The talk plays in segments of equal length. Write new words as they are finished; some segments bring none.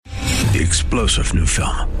The explosive new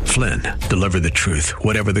film, Flynn, deliver the truth,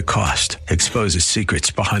 whatever the cost, exposes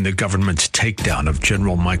secrets behind the government's takedown of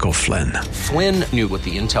General Michael Flynn. Flynn knew what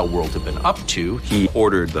the intel world had been up to. He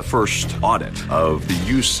ordered the first audit of the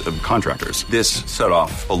use of contractors. This set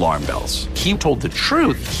off alarm bells. He told the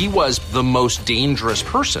truth. He was the most dangerous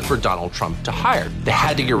person for Donald Trump to hire. They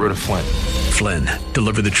had to get rid of Flynn. Flynn,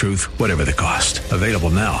 deliver the truth, whatever the cost. Available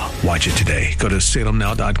now. Watch it today. Go to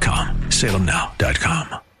salemnow.com.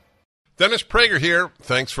 salemnow.com. Dennis Prager here.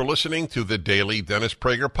 Thanks for listening to the Daily Dennis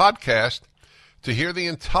Prager Podcast. To hear the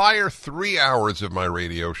entire 3 hours of my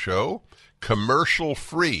radio show,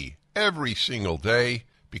 commercial-free, every single day,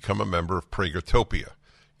 become a member of Pragertopia.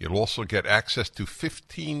 You'll also get access to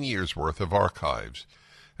 15 years' worth of archives,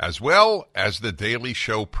 as well as the daily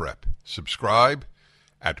show prep. Subscribe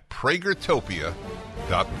at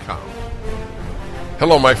Pragertopia.com.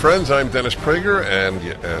 Hello, my friends. I'm Dennis Prager, and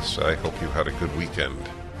yes, I hope you had a good weekend.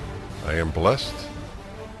 I am blessed.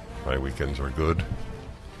 My weekends are good.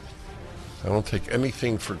 I don't take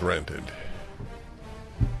anything for granted.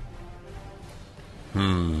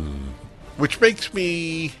 Which makes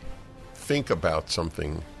me think about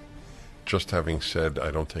something. Just having said I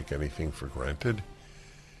don't take anything for granted,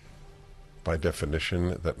 by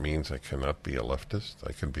definition, that means I cannot be a leftist.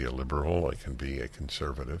 I can be a liberal. I can be a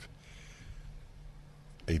conservative.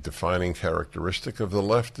 A defining characteristic of the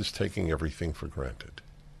left is taking everything for granted.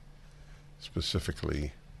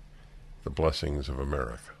 Specifically, the blessings of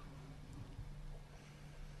America.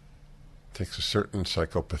 It takes a certain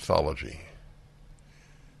psychopathology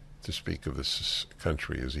to speak of this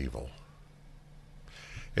country as evil.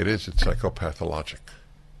 It's psychopathologic.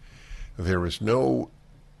 There is no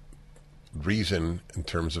reason in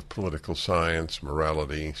terms of political science,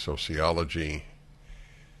 morality, sociology,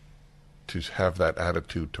 to have that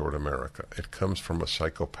attitude toward America. It comes from a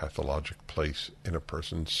psychopathologic place in a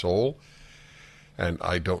person's soul. And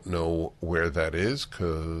I don't know where that is,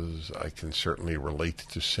 because I can certainly relate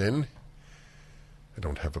to sin. I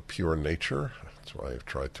don't have a pure nature. That's why I've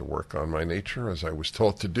tried to work on my nature, as I was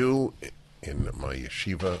taught to do in my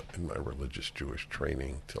yeshiva, in my religious Jewish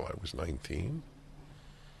training, till I was 19.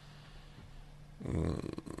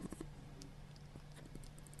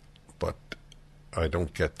 But I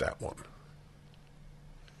don't get that one.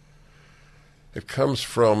 It comes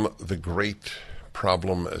from the great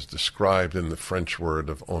problem as described in the French word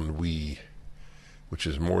of ennui, which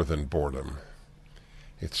is more than boredom.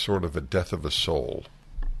 It's sort of a death of a soul.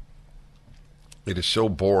 It is so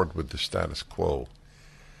bored with the status quo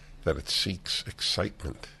that it seeks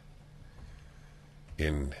excitement,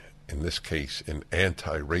 in this case, in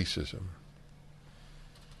anti-racism.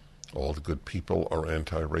 All the good people are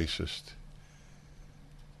anti-racist.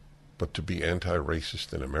 But to be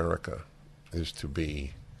anti-racist in America is to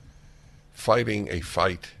be fighting a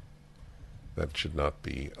fight that should not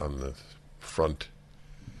be on the front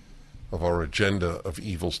of our agenda of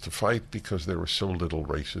evils to fight, because there is so little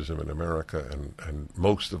racism in America, and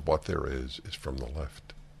most of what there is from the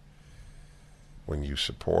left. When you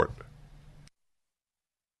support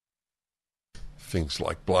things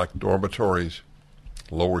like black dormitories,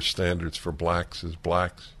 lower standards for blacks as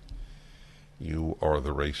blacks, you are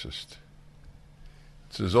the racist.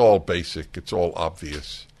 This is all basic, it's all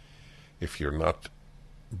obvious. If you're not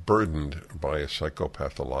burdened by a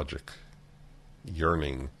psychopathologic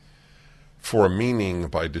yearning for meaning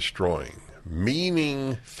by destroying,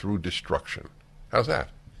 meaning through destruction. How's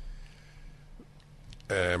that?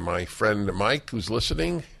 My friend Mike, who's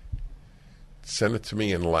listening, send it to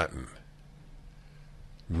me in Latin.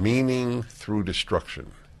 Meaning through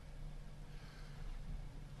destruction.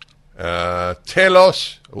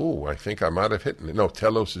 Telos. Oh, I think I might have hit it. No,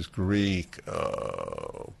 telos is Greek.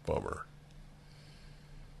 Oh, bummer.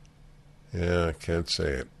 Yeah, I can't say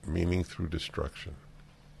it. Meaning through destruction.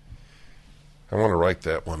 I want to write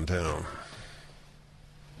that one down. I'm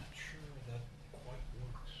not sure that quite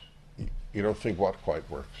works. You don't think what quite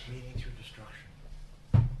works? Meaning through destruction.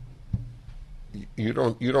 You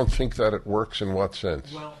don't think that it works in what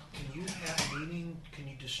sense? Well, can you have meaning? Can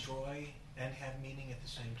you destroy and have meaning at the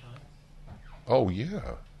same time? Oh,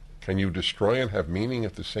 yeah. Can you destroy and have meaning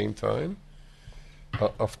at the same time?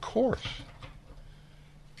 Of course.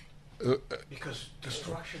 Because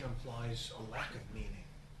destruction implies a lack of meaning.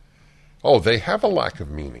 Oh, they have a lack of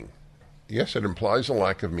meaning. Yes, it implies a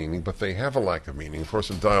lack of meaning, but they have a lack of meaning. Of course,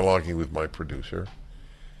 I'm dialoguing with my producer.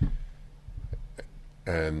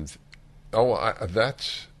 And,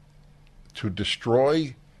 that's to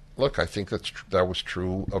destroy. Look, I think that was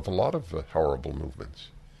true of a lot of horrible movements.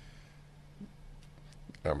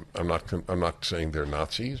 I'm not saying they're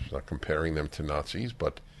Nazis. I'm not comparing them to Nazis,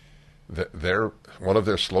 but One of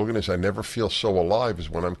their slogans is, "I never feel so alive as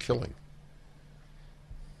when I'm killing."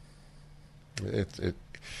 The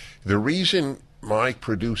reason my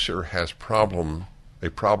producer has a problem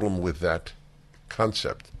with that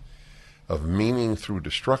concept of meaning through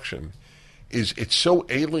destruction is it's so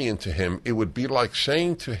alien to him. It would be like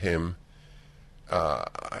saying to him,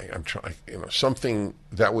 I'm trying, something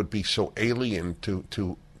that would be so alien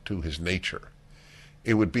to his nature.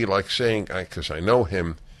 It would be like saying, because I know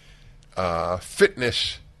him,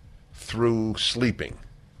 fitness through sleeping,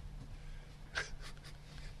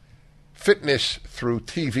 fitness through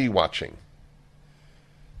TV watching.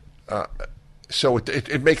 So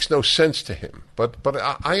it makes no sense to him. But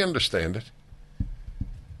I understand it.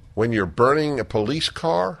 When you're burning a police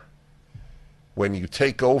car, when you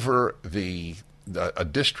take over a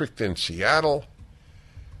district in Seattle,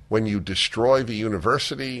 when you destroy the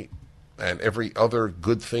university and every other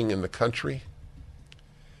good thing in the country,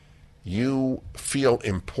 you feel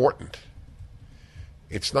important.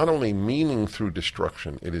 It's not only meaning through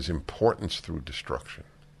destruction, it is importance through destruction.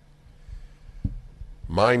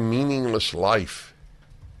 My meaningless life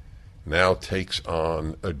now takes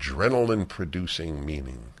on adrenaline-producing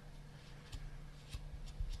meaning.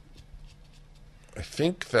 I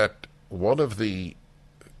think that one of the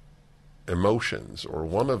emotions or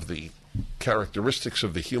one of the characteristics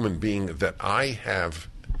of the human being that I have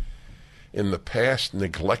in the past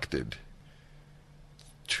neglected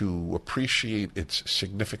to appreciate its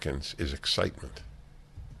significance is excitement.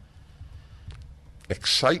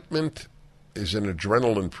 Excitement is an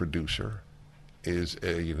adrenaline producer, is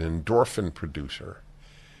an endorphin producer,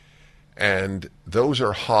 and those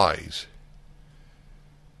are highs.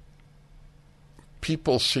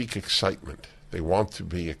 People seek excitement. They want to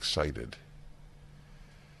be excited.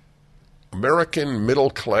 American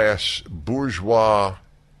middle-class bourgeois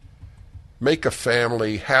make a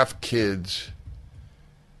family, have kids,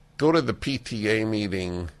 go to the PTA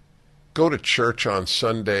meeting, go to church on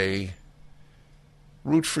Sunday,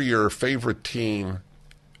 root for your favorite team.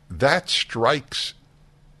 That strikes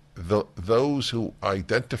those who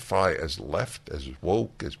identify as left, as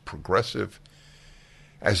woke, as progressive,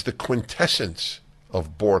 as the quintessence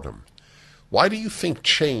of boredom. Why do you think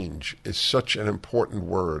change is such an important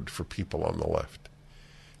word for people on the left?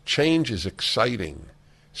 Change is exciting.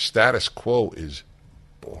 Status quo is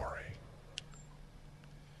boring.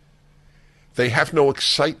 They have no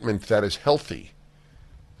excitement that is healthy,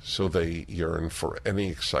 so they yearn for any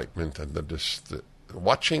excitement. And the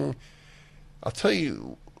watching, I'll tell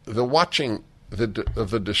you, the watching of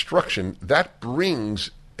the destruction, that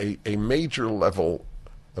brings a major level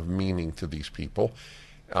of meaning to these people.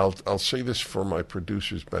 I'll say this for my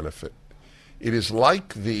producer's benefit. It is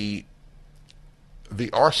like the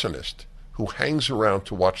arsonist who hangs around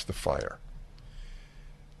to watch the fire.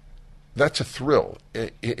 That's a thrill.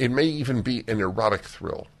 It may even be an erotic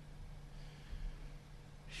thrill.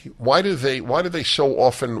 Why do they so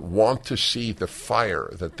often want to see the fire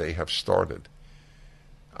that they have started?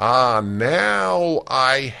 Now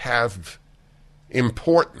I have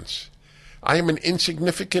importance. I am an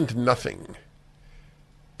insignificant nothing.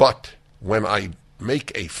 But when I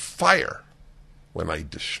make a fire, when I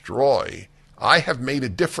destroy, I have made a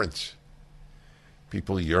difference.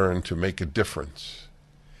 People yearn to make a difference.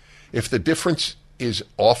 If the difference is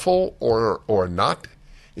awful or not,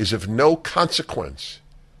 is of no consequence.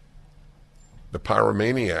 The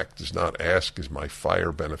pyromaniac does not ask, is my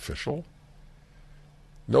fire beneficial?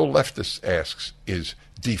 No leftist asks, is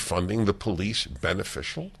defunding the police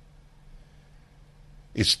beneficial?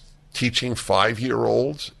 Is teaching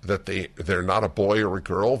 5-year-olds that they're not a boy or a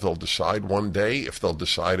girl, they'll decide one day if they'll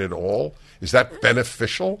decide at all, is that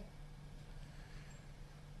beneficial?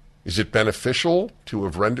 Is it beneficial to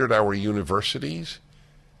have rendered our universities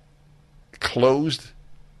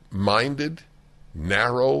closed-minded,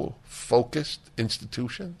 narrow-focused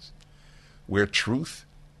institutions where truth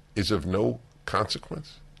is of no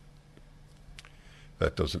consequence?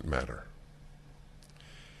 That doesn't matter.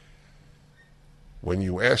 When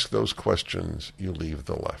you ask those questions, you leave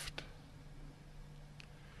the left.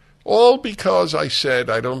 All because I said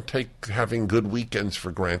I don't take having good weekends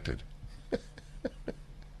for granted.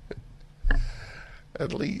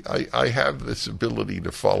 At least I have this ability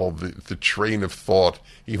to follow the train of thought,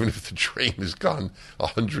 even if the train has gone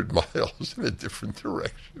 100 miles in a different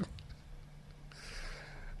direction.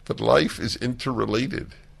 But life is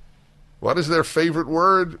interrelated. What is their favorite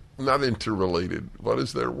word? Not interrelated. What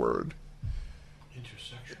is their word?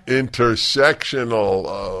 Intersectional.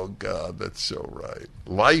 Oh, God, that's so right.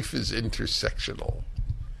 Life is intersectional.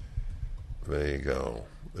 There you go.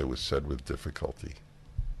 It was said with difficulty.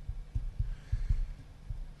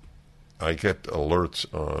 I get alerts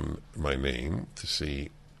on my name to see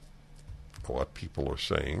what people are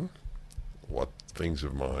saying, what things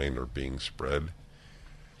of mine are being spread.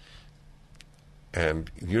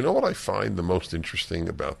 And you know what I find the most interesting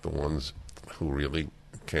about the ones who really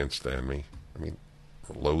can't stand me, I mean,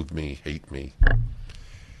 loathe me, hate me,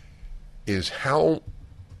 is how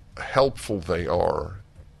helpful they are,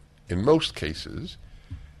 in most cases,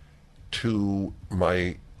 to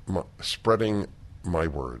my spreading my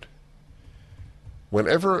word.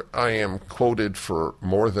 Whenever I am quoted for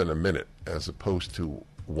more than a minute, as opposed to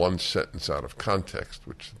one sentence out of context,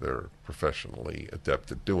 which they're professionally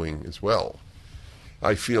adept at doing as well,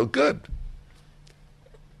 I feel good.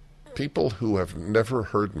 People who have never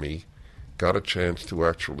heard me got a chance to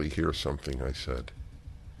actually hear something I said.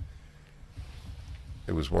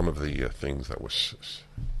 It was one of the things that was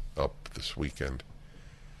up this weekend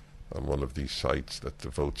on one of these sites that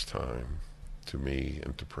devotes time to me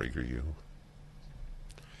and to PragerU.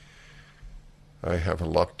 I have a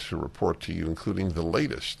lot to report to you, including the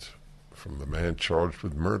latest from the man charged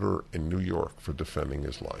with murder in New York for defending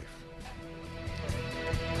his life.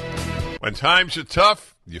 When times are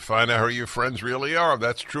tough, you find out who your friends really are.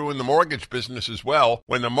 That's true in the mortgage business as well.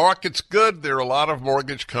 When the market's good, there are a lot of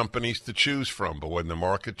mortgage companies to choose from. But when the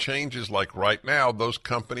market changes, like right now, those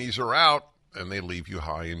companies are out and they leave you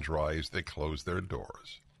high and dry as they close their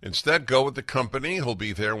doors. Instead, go with the company who'll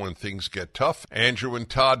be there when things get tough.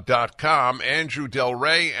 AndrewandTodd.com. Andrew Del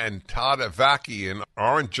Rey and Todd Avakian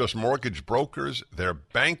aren't just mortgage brokers, they're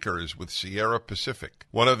bankers with Sierra Pacific,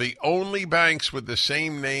 one of the only banks with the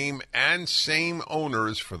same name and same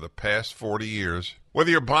owners for the past 40 years. Whether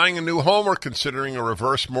you're buying a new home or considering a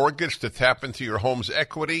reverse mortgage to tap into your home's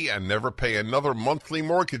equity and never pay another monthly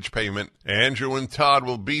mortgage payment, Andrew and Todd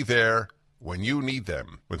will be there when you need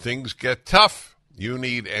them. When things get tough, you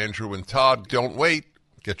need Andrew and Todd. Don't wait.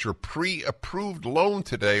 Get your pre-approved loan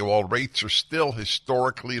today while rates are still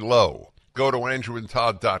historically low. Go to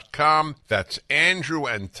AndrewandTodd.com. That's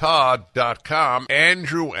AndrewandTodd.com.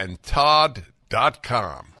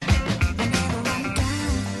 AndrewandTodd.com.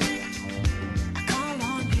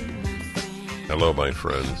 Hello, my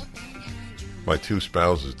friends. My two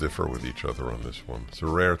spouses differ with each other on this one. It's a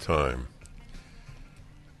rare time.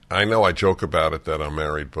 I know I joke about it that I'm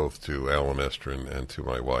married both to Alan Estrin and to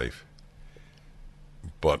my wife,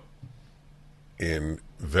 but in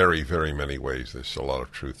very, very many ways there's a lot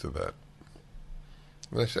of truth to that.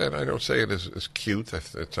 As I said, I don't say it as cute.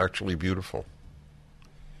 It's actually beautiful.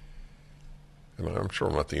 And I'm sure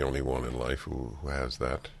I'm not the only one in life who has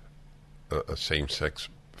that, a same-sex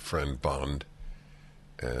friend bond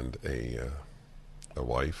and a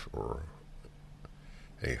wife or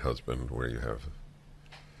a husband where you have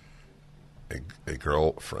a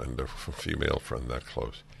girlfriend, a female friend that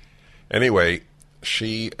close. Anyway,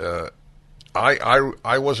 I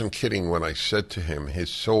wasn't kidding when I said to him his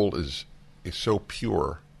soul is so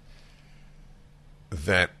pure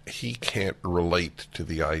that he can't relate to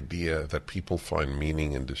the idea that people find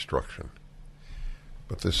meaning in destruction.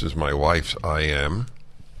 But this is my wife's I am.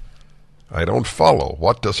 I don't follow.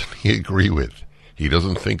 What doesn't he agree with? He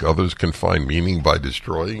doesn't think others can find meaning by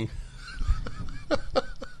destroying?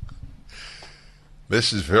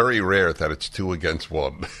 This is very rare that it's 2 against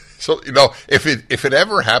 1. So, if it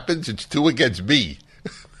ever happens, it's 2 against me.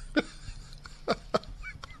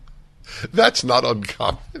 That's not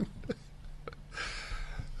uncommon.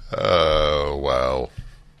 Oh, wow.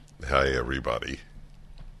 Hi, everybody.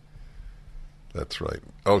 That's right.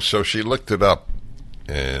 Oh, so she looked it up,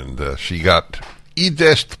 and she got id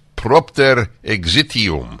est propter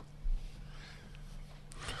exitium.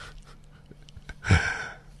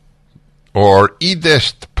 Or id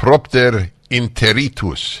est propter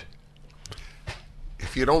interitus.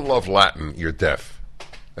 If you don't love Latin, you're deaf.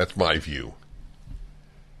 That's my view.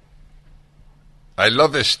 I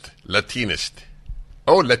lovest Latinist.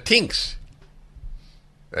 Oh, Latinx.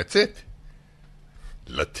 That's it.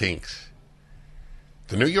 Latinx.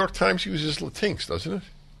 The New York Times uses Latinx, doesn't it?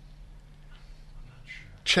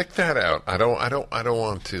 Check that out. I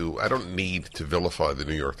don't need to vilify the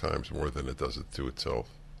New York Times more than it does it to itself.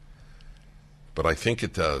 But I think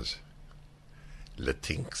it does.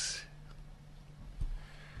 Latinx.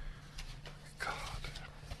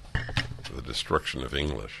 God. The destruction of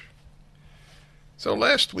English. So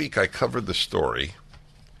last week I covered the story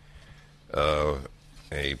of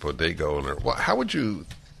a bodega owner. How would you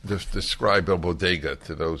describe a bodega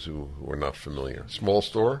to those who are not familiar? Small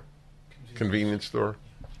store? Convenience store?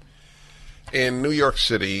 In New York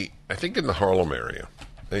City, I think in the Harlem area.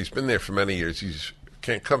 And he's been there for many years. He's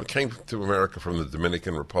came to America from the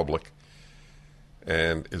Dominican Republic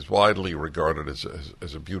and is widely regarded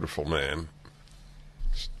as a beautiful man.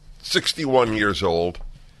 61 years old.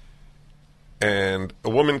 And a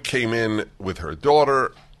woman came in with her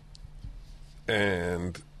daughter,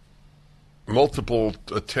 and multiple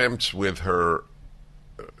attempts with her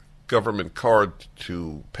government card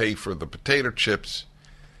to pay for the potato chips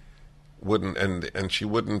wouldn't, and she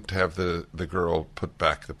wouldn't have the girl put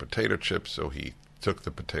back the potato chips, so he took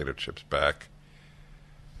the potato chips back.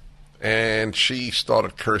 And she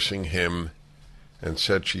started cursing him and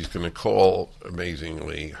said she's going to call,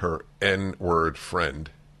 amazingly, her N-word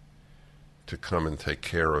friend to come and take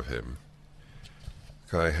care of him.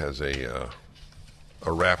 The guy has a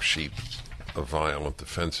rap sheet of violent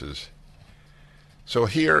offenses. So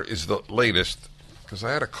here is the latest, because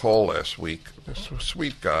I had a call last week. This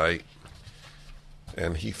sweet guy,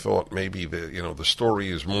 and he thought maybe the story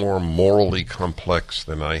is more morally complex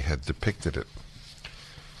than I had depicted it.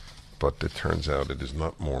 But it turns out it is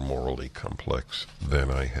not more morally complex than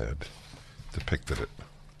I had depicted it.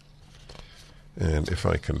 And if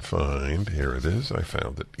I can find, here it is, I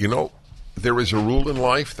found it. There is a rule in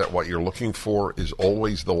life that what you're looking for is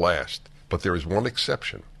always the last, but there is one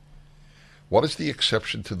exception. What is the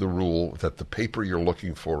exception to the rule that the paper you're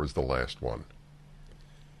looking for is the last one?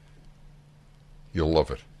 You'll love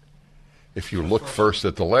it. If you look first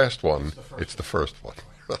at the last one, it's the first one.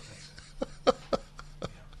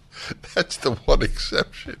 That's the one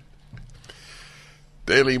exception.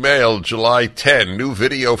 Daily Mail, July 10. New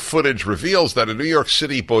video footage reveals that a New York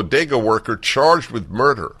City bodega worker charged with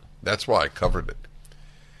murder. That's why I covered it.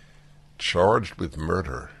 Charged with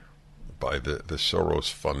murder by the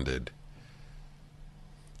Soros-funded,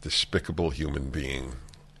 despicable human being,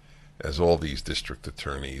 as all these district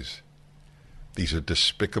attorneys. These are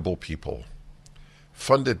despicable people,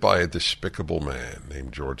 funded by a despicable man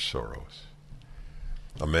named George Soros.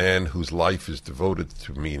 A man whose life is devoted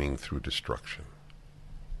to meaning through destruction.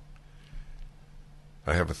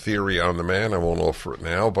 I have a theory on the man. I won't offer it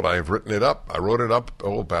now, but I have written it up. I wrote it up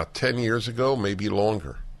about 10 years ago, maybe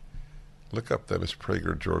longer. Look up Dennis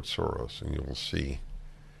Prager, George Soros, and you will see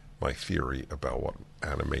my theory about what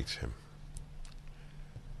animates him.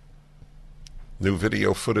 New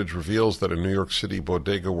video footage reveals that a New York City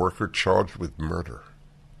bodega worker charged with murder.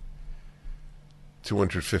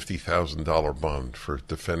 $250,000 bond for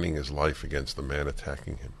defending his life against the man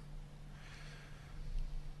attacking him.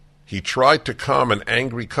 He tried to calm an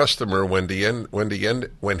angry customer when he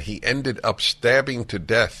ended up stabbing to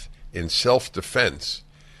death in self-defense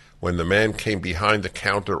when the man came behind the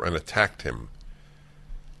counter and attacked him.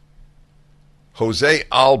 Jose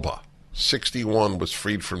Alba, 61, was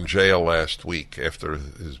freed from jail last week after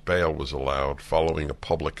his bail was allowed following a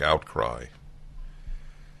public outcry.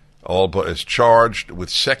 Alba is charged with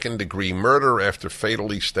second-degree murder after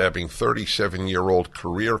fatally stabbing 37-year-old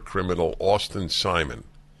career criminal Austin Simon.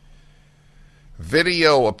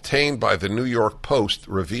 Video obtained by the New York Post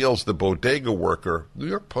reveals the bodega worker. New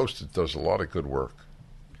York Post does a lot of good work.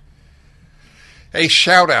 A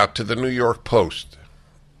shout-out to the New York Post.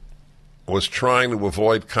 Was trying to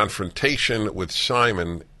avoid confrontation with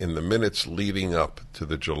Simon in the minutes leading up to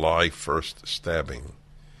the July 1st stabbing.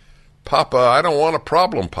 Papa, I don't want a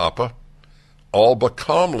problem, Papa. Alba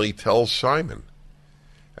calmly tells Simon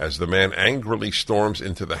as the man angrily storms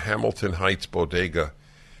into the Hamilton Heights bodega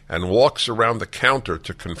and walks around the counter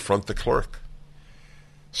to confront the clerk.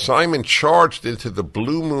 Simon charged into the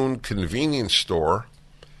Blue Moon convenience store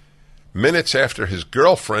minutes after his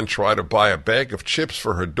girlfriend tried to buy a bag of chips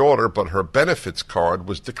for her daughter, but her benefits card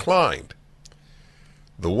was declined.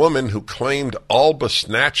 The woman who claimed Alba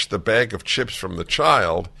snatched the bag of chips from the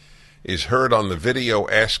child is heard on the video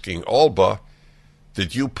asking Alba,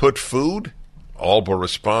 "Did you put food?" Alba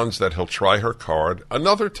responds that he'll try her card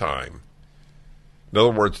another time. In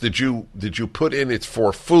other words, did you put in it's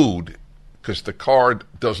for food, because the card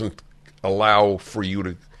doesn't allow for you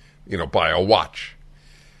to, buy a watch.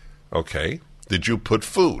 Okay. Did you put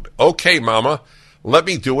food? Okay, Mama, let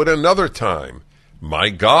me do it another time. My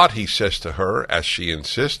God, he says to her as she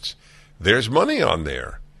insists, there's money on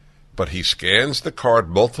there. But he scans the card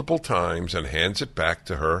multiple times and hands it back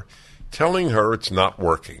to her, telling her it's not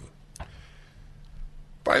working.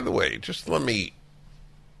 By the way, just let me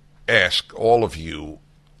ask all of you,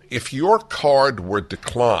 if your card were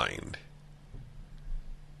declined,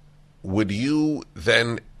 would you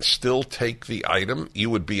then still take the item? You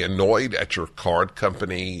would be annoyed at your card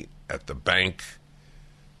company, at the bank,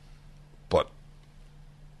 but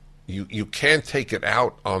you can't take it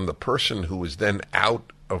out on the person who is then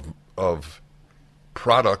out of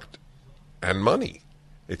product and money.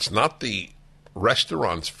 It's not the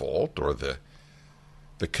restaurant's fault or the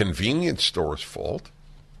the convenience store's fault.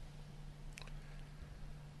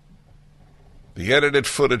 The edited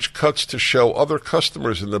footage cuts to show other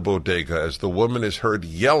customers in the bodega as the woman is heard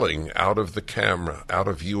yelling out of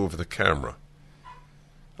view of the camera.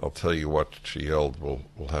 I'll tell you what she yelled. We'll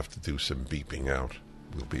have to do some beeping out.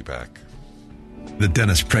 We'll be back. The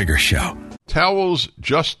Dennis Prager Show. Towels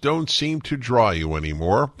just don't seem to dry you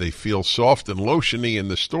anymore. They feel soft and lotiony in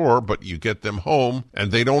the store, but you get them home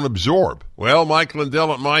and they don't absorb. Well, Mike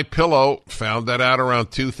Lindell at MyPillow found that out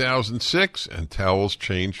around 2006, and towels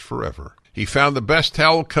changed forever. He found the best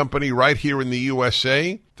towel company right here in the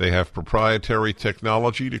USA. They have proprietary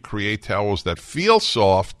technology to create towels that feel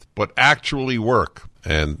soft but actually work,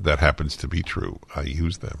 and that happens to be true. I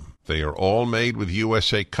use them. They are all made with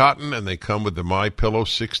USA cotton, and they come with the MyPillow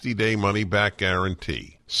 60-day money-back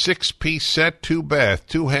guarantee. 6-piece set, 2 bath,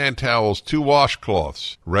 2 hand towels, 2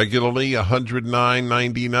 washcloths. Regularly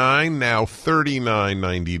 $109.99, now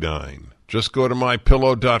 $39.99. Just go to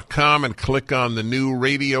MyPillow.com and click on the new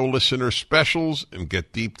radio listener specials and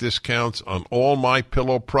get deep discounts on all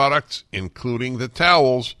MyPillow products, including the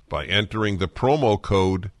towels, by entering the promo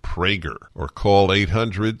code Prager, or call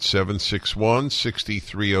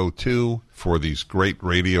 800-761-6302 for these great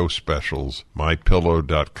radio specials.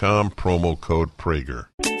 MyPillow.com, promo code Prager.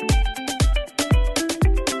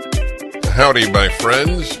 Howdy, my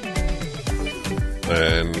friends.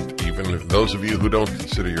 And even those of you who don't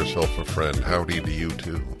consider yourself a friend, howdy to you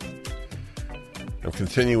too. I'm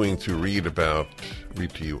continuing to read to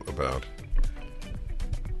you about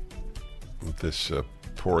this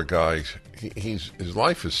poor guy. His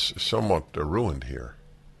life is somewhat ruined here.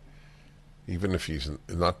 Even if he's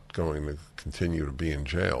not going to continue to be in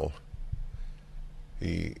jail,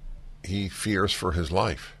 he fears for his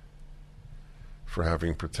life, for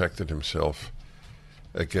having protected himself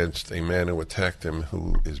against a man who attacked him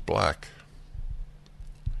who is black.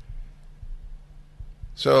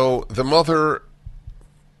 So the mother,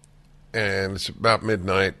 and it's about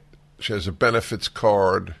midnight, she has a benefits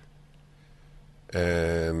card,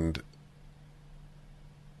 and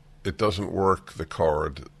it doesn't work, the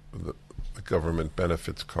card, the government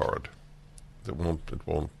benefits card. It won't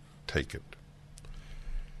take it.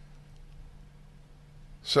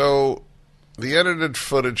 So the edited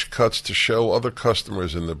footage cuts to show other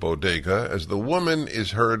customers in the bodega as the woman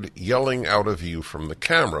is heard yelling out of view from the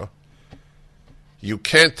camera, "You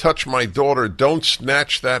can't touch my daughter. Don't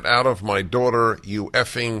snatch that out of my daughter, you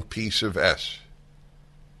effing piece of S."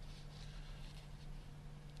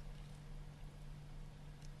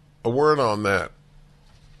 A word on that.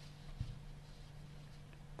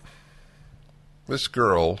 This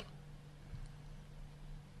girl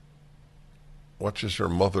watches her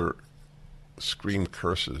mother scream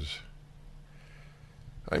curses.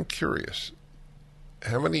 I'm curious,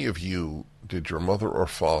 how many of you did your mother or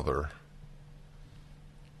father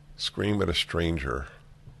scream at a stranger,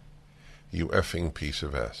 "You effing piece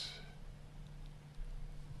of S"?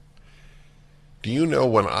 Do you know,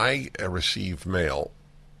 when I receive mail,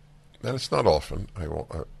 and it's not often, I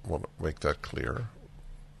want to make that clear,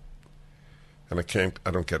 and I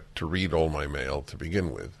don't get to read all my mail to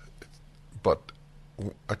begin with, but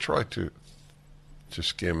I try to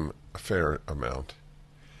skim a fair amount.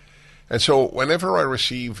 And so whenever I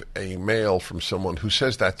receive a mail from someone who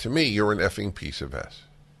says that to me, "You're an effing piece of S,"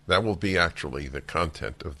 that will be actually the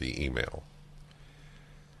content of the email.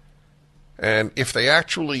 And if they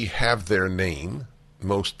actually have their name,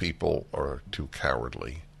 most people are too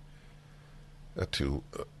cowardly to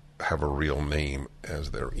have a real name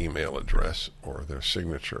as their email address or their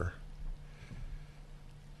signature.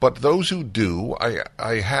 But those who do,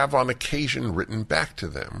 I have on occasion written back to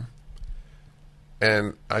them,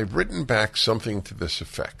 and I've written back something to this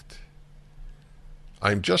effect: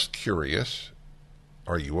 "I'm just curious,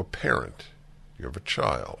 are you a parent? You have a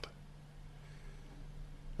child?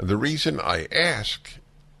 And the reason I ask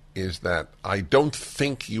is that I don't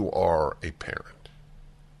think you are a parent,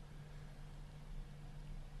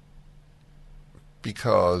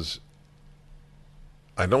 because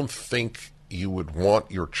I don't think you would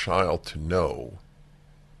want your child to know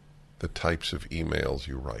the types of emails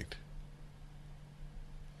you write."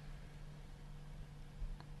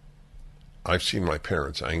 I've seen my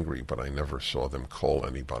parents angry, but I never saw them call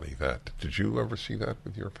anybody that. Did you ever see that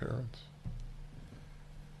with your parents?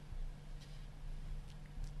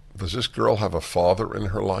 Does this girl have a father in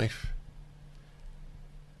her life?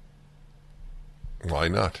 Why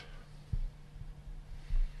not?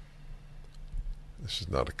 This is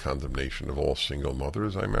not a condemnation of all single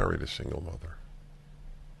mothers. I married a single mother.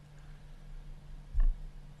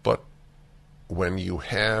 But when you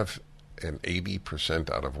have an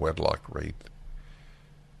 80% out of wedlock rate,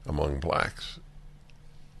 among blacks.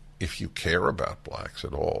 If you care about blacks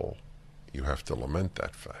at all, you have to lament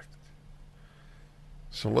that fact.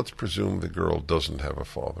 So let's presume the girl doesn't have a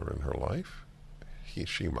father in her life.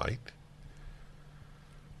 She might.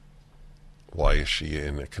 Why is she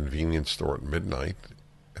in a convenience store at midnight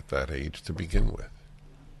at that age to begin with?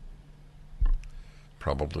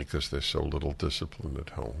 Probably because there's so little discipline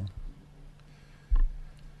at home.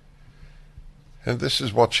 And this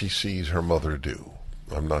is what she sees her mother do.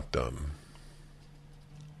 I'm not done.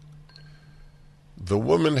 The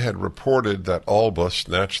woman had reported that Alba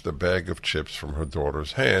snatched the bag of chips from her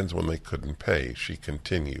daughter's hands when they couldn't pay. She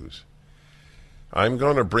continues, I'm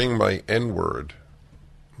going to bring my N-word.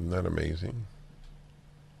 Isn't that amazing?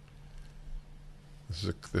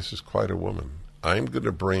 This is quite a woman. I'm going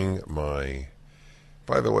to bring my...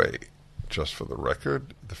 By the way, just for the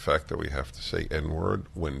record, the fact that we have to say N-word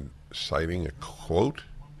when citing a quote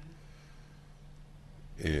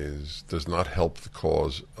does not help the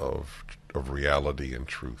cause of reality and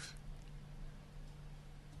truth.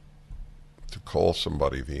 To call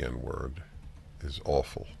somebody the N-word is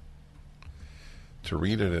awful. To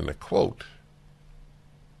read it in a quote,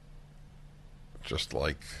 just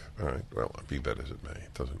like, all right, well, be that as it may,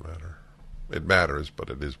 it doesn't matter. It matters, but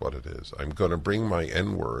it is what it is. I'm going to bring my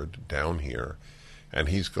N-word down here, and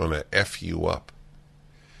he's going to F you up.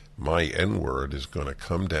 My N-word is going to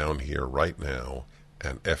come down here right now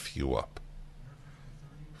and F you up.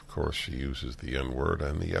 Of course, she uses the N-word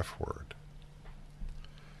and the F-word.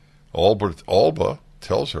 Alba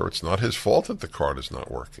tells her it's not his fault that the card is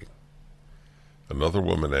not working. Another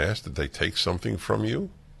woman asked, did they take something from you?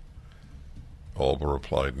 Alba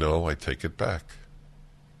replied, no, I take it back.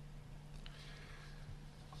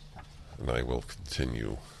 And I will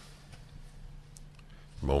continue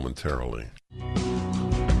momentarily.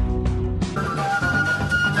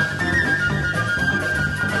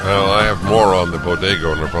 Well, I have more on the bodega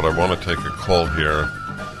owner, but I want to take a call here.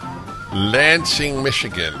 Lansing,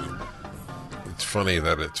 Michigan. It's funny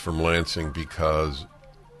that it's from Lansing because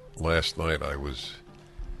last night I was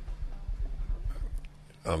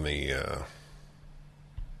on the...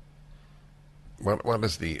 What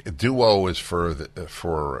is the... Duo is for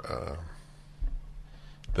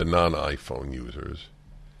the non-iPhone users.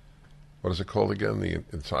 What is it called again?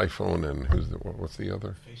 It's iPhone and what's the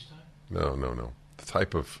other? FaceTime? No. The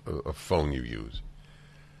type of phone you use.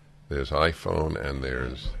 There's iPhone and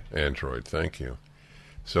there's Android. Thank you.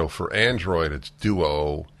 So for Android, it's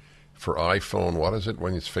Duo. For iPhone, what is it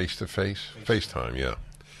when it's face-to-face? FaceTime, yeah.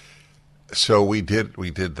 So we did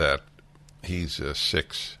that. He's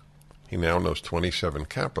 6. He now knows 27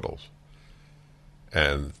 capitals.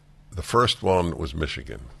 And the first one was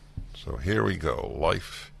Michigan. So here we go.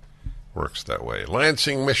 Life works that way.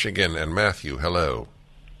 Lansing, Michigan, and Matthew, hello.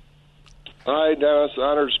 Hi, Dennis.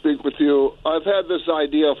 Honored to speak with you. I've had this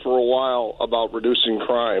idea for a while about reducing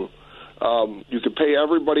crime. You could pay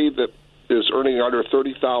everybody that is earning under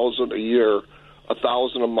 $30,000 a year,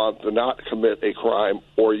 $1,000 a month, to not commit a crime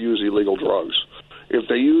or use illegal drugs. If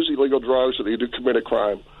they use illegal drugs or they do commit a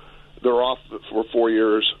crime, they're off for 4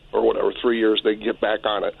 years or whatever, 3 years, they get back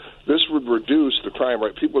on it. This would reduce the crime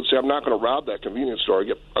rate. People would say, I'm not going to rob that convenience store.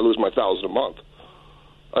 I lose my $1,000 a month.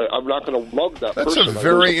 I'm not going to mug that person. That's a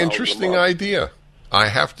very interesting idea. I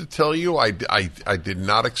have to tell you, I did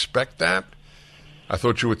not expect that. I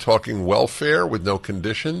thought you were talking welfare with no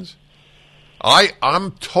conditions.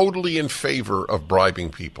 I'm totally in favor of bribing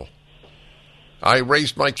people. I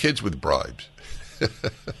raised my kids with bribes.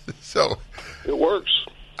 So it works.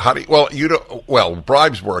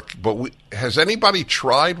 Bribes work, but has anybody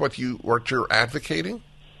tried what you're advocating?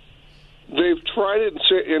 They've tried it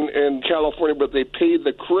in California, but they paid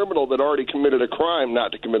the criminal that already committed a crime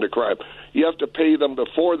not to commit a crime. You have to pay them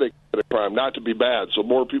before they commit a crime, not to be bad. So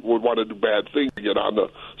more people would want to do bad things to get on the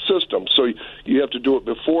system. So you have to do it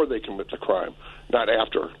before they commit the crime, not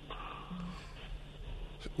after.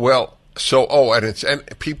 Well,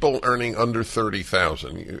 and people earning under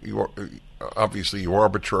 $30,000. Obviously, you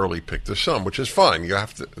arbitrarily pick the sum, which is fine. You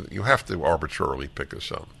have to arbitrarily pick a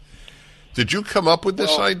sum. Did you come up with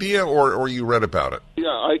this idea, or you read about it?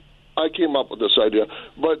 Yeah, I came up with this idea.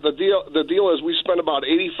 But the deal is we spend about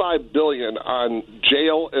 $85 billion on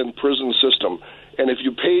jail and prison system, and if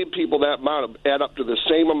you paid people that amount, it'd add up to the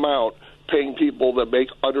same amount paying people that make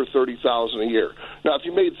under $30,000 a year. Now, if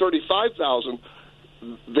you made $35,000,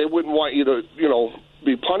 they wouldn't want you to,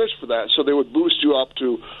 be punished for that, so they would boost you up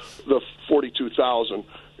to the $42,000,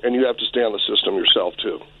 and you have to stay on the system yourself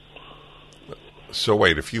too. So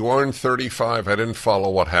wait, if you earn 35, I didn't follow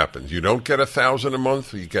what happens. You don't get $1,000 a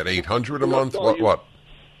month, or you get $800 a month. What?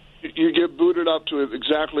 you get booted up to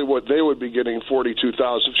exactly what they would be getting,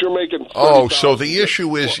 $42,000. If you're making so the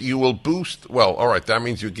issue is you will boost. Well, all right, that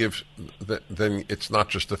means you give. Then it's not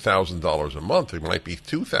just $1,000 a month. It might be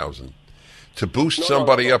 $2,000 to boost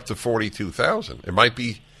somebody up to $42,000. It might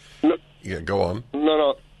be. No, yeah, go on.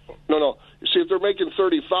 No. You see, if they're making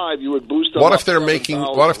 $35,000, you would boost them. What if they're making?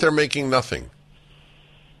 What if they're making nothing?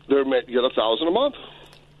 They get $1,000 a month.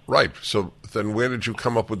 Right. So then, where did you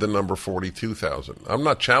come up with the number 42,000? I'm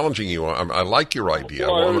not challenging you. I like your idea.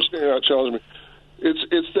 Well, I understand you're not challenging me.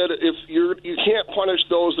 It's that if you can't punish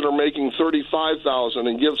those that are making $35,000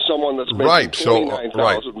 and give someone that's making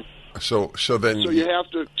 $29,000. So then you have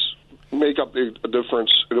to make up a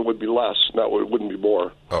difference, and it would be less. It wouldn't be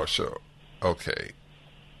more. Oh, okay.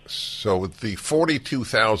 So the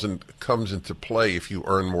 42,000 comes into play if you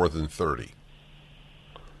earn more than 30.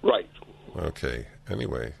 Right. Okay.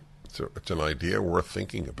 Anyway, it's an idea worth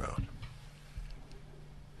thinking about.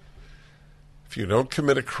 If you don't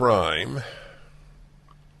commit a crime,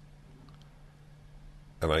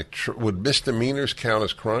 and would misdemeanors count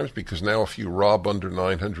as crimes? Because now, if you rob under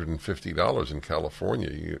 $950 in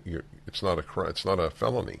California, it's not a crime. It's not a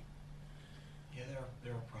felony. Yeah,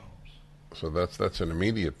 there are problems. So that's an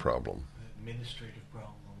immediate problem. Administrative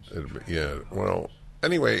problems. Well,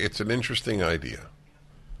 anyway, it's an interesting idea.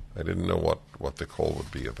 I didn't know what the call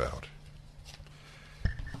would be about.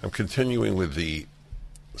 I'm continuing with the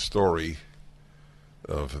story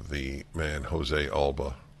of the man, Jose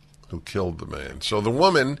Alba, who killed the man. So the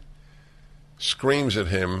woman screams at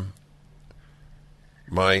him,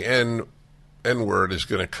 my N-word is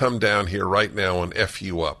going to come down here right now and F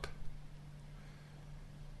you up.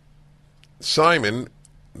 Simon,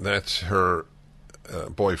 that's her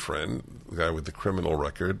boyfriend, the guy with the criminal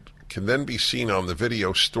record, can then be seen on the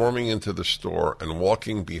video storming into the store and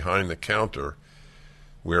walking behind the counter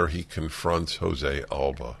where he confronts Jose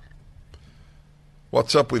Alba.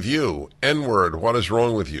 What's up with you? N-word, what is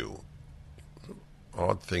wrong with you?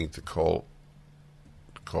 Odd thing to call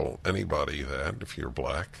anybody that if you're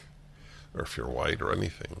black or if you're white or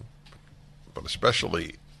anything, but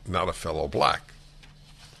especially not a fellow black.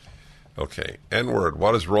 Okay, N-word,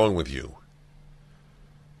 what is wrong with you?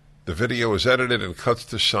 The video is edited and cuts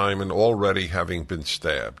to Simon already having been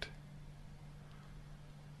stabbed.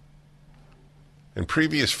 In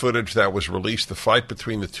previous footage that was released, the fight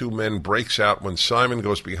between the two men breaks out when Simon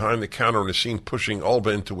goes behind the counter and is seen pushing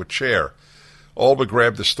Alba into a chair. Alba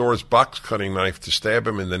grabbed the store's box-cutting knife to stab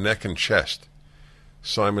him in the neck and chest.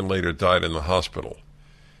 Simon later died in the hospital.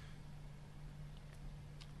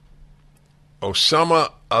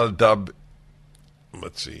 Osama Aldabiani,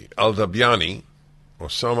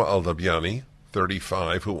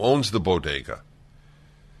 35, who owns the bodega,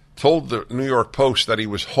 told the New York Post that he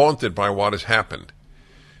was haunted by what has happened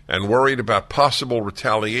and worried about possible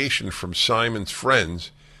retaliation from Simon's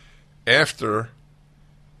friends after.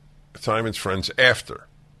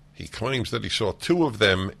 He claims that he saw two of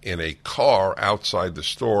them in a car outside the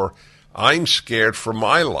store. I'm scared for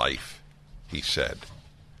my life, he said.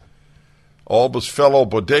 Alba's fellow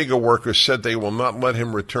bodega workers said they will not let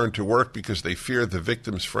him return to work because they fear the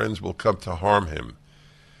victim's friends will come to harm him.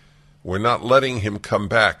 We're not letting him come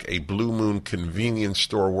back, a Blue Moon convenience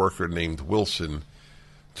store worker named Wilson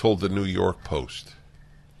told the New York Post.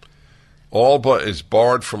 Alba is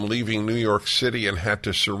barred from leaving New York City and had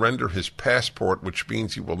to surrender his passport, which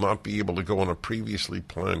means he will not be able to go on a previously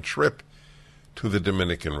planned trip to the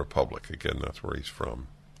Dominican Republic. Again, that's where he's from.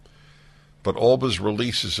 But Alba's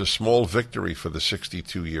release is a small victory for the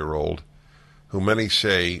 62-year-old, who many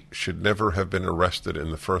say should never have been arrested in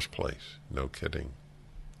the first place. No kidding.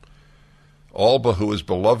 Alba, who is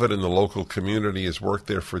beloved in the local community, has worked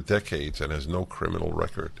there for decades and has no criminal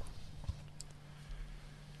record.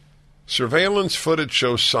 Surveillance footage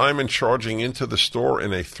shows Simon charging into the store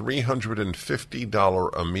in a $350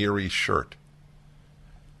 Amiri shirt,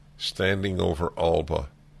 standing over Alba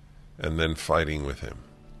and then fighting with him.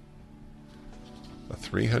 A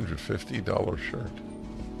 $350 shirt.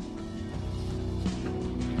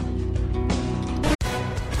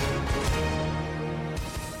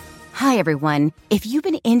 Hi, everyone. If you've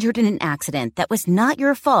been injured in an accident that was not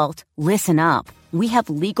your fault, listen up. We have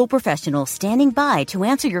legal professionals standing by to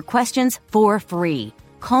answer your questions for free.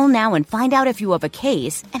 Call now and find out if you have a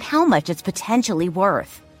case and how much it's potentially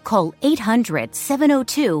worth. Call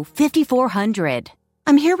 800-702-5400.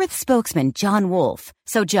 I'm here with spokesman John Wolf.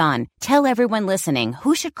 So, John, tell everyone listening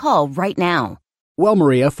who should call right now. Well,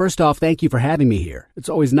 Maria, first off, thank you for having me here. It's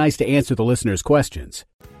always nice to answer the listeners' questions.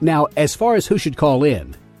 Now, as far as who should call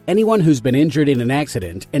in, anyone who's been injured in an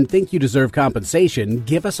accident and think you deserve compensation,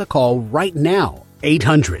 give us a call right now.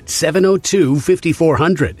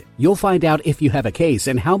 800-702-5400. You'll find out if you have a case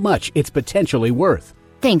and how much it's potentially worth.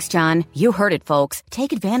 Thanks, John. You heard it, folks.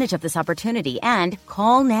 Take advantage of this opportunity and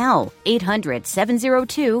call now.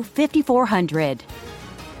 800-702-5400.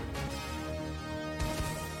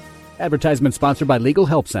 Advertisement sponsored by Legal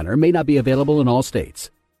Help Center. May not be available in all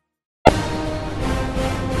states.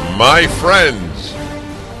 My friends,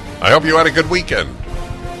 I hope you had a good weekend.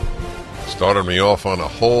 Started me off on a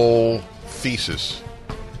whole thesis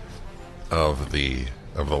of the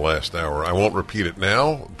last hour. I won't repeat it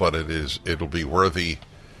now, but it'll be worthy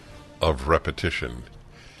of repetition.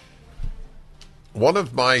 One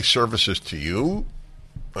of my services to you,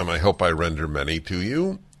 and I hope I render many to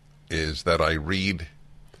you, is that I read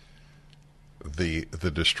the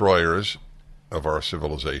destroyers of our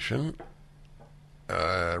civilization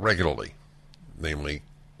regularly, namely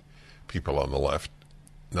people on the left,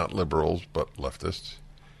 not liberals, but leftists.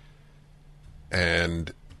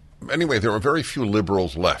 And anyway, there are very few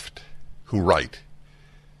liberals left who write.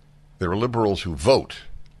 There are liberals who vote,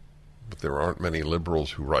 but there aren't many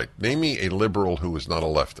liberals who write. Name me a liberal who is not a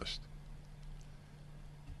leftist.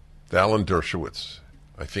 Alan Dershowitz,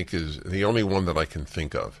 I think, is the only one that I can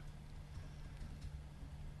think of.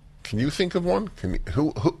 Can you think of one?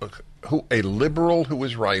 Who a liberal who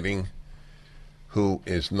is writing who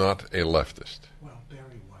is not a leftist? Well,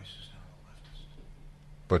 Barry Weiss is not a leftist.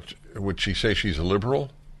 But would she say she's a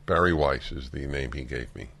liberal? Barry Weiss is the name he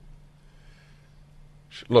gave me.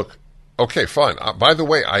 Look, okay, fine. By the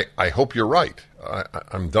way, I hope you're right.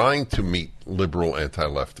 I'm dying to meet liberal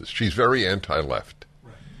anti-leftists. She's very anti-left.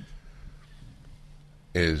 Right.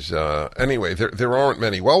 Anyway, there aren't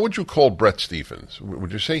many. What would you call Bret Stephens?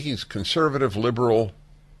 Would you say he's conservative, liberal?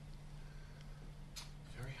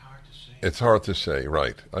 Very hard to say. It's hard to say,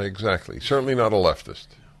 right. Exactly. Certainly not a leftist.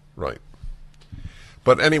 No. Right.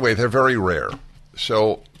 But anyway, they're very rare.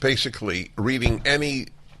 So basically, reading any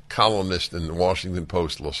columnist in the Washington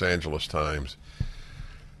Post, Los Angeles Times,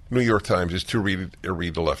 New York Times is to read a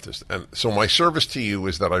leftist. And so my service to you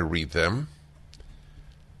is that I read them.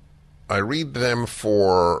 I read them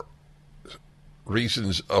for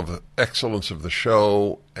reasons of excellence of the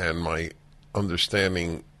show and my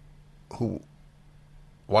understanding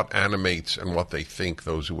what animates and what they think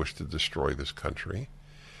those who wish to destroy this country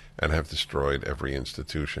and have destroyed every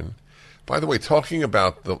institution. By the way, talking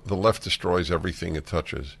about the left destroys everything it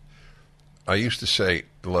touches, I used to say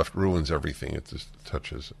the left ruins everything it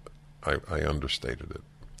touches. I understated it.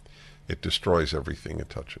 It destroys everything it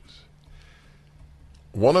touches.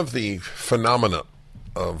 One of the phenomena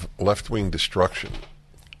of left-wing destruction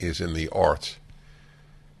is in the arts.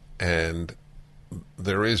 And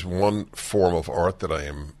there is one form of art that I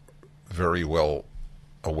am very well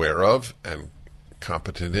aware of and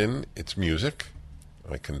competent in. It's music.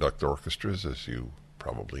 I conduct orchestras, as you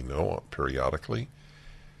probably know, periodically.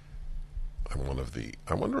 I wonder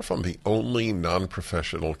if I'm the only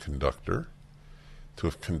non-professional conductor to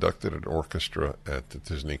have conducted an orchestra at the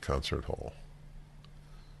Disney Concert Hall.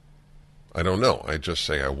 I don't know. I just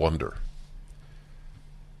say I wonder.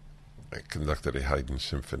 I conducted a Haydn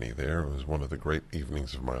symphony there. It was one of the great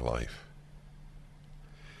evenings of my life.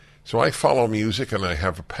 So I follow music, and I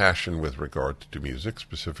have a passion with regard to music,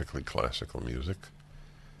 specifically classical music.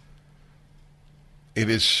 It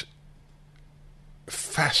is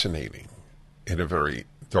fascinating in a very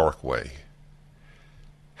dark way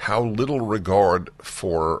how little regard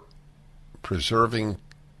for preserving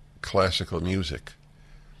classical music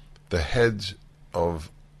the heads of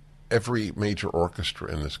every major orchestra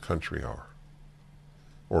in this country are,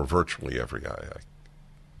 or virtually every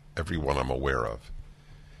one I'm aware of.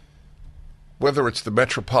 Whether it's the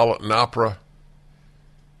Metropolitan Opera,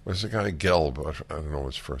 there's a guy Gelb, I don't know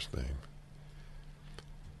his first name.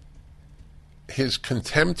 His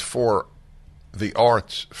contempt for the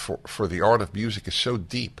arts, for the art of music, is so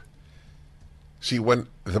deep. See, what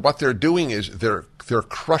they're doing is they're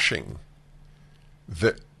crushing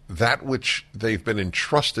that which they've been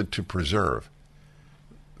entrusted to preserve.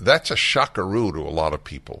 That's a shockaroo to a lot of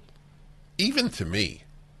people, even to me.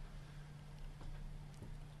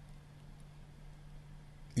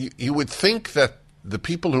 You would think that the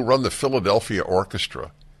people who run the Philadelphia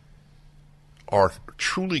Orchestra are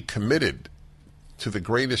truly committed to the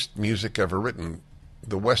greatest music ever written,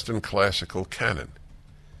 the Western classical canon.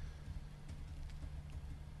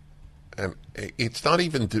 And it's not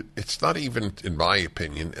even, in my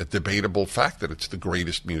opinion, a debatable fact that it's the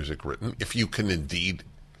greatest music written, if you can indeed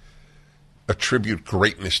attribute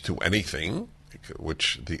greatness to anything,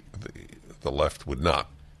 which the left would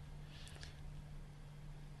not,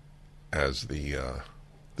 as the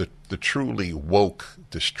truly woke,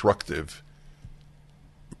 destructive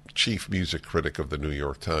chief music critic of the New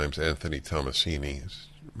York Times, Anthony Tomasini, is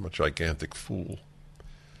a gigantic fool.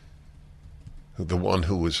 The one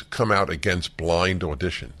who has come out against blind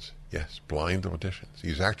auditions. Yes, blind auditions.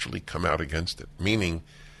 He's actually come out against it, meaning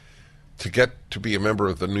to get to be a member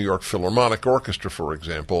of the New York Philharmonic Orchestra, for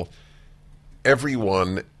example,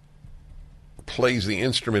 everyone plays the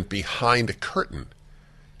instrument behind a curtain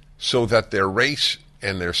so that their race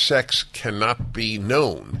and their sex cannot be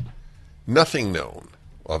known. Nothing known.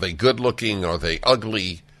 Are they good-looking? Are they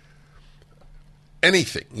ugly?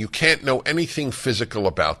 Anything. You can't know anything physical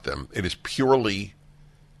about them. It is purely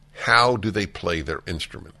how do they play their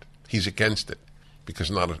instrument. He's against it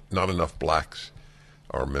because not enough blacks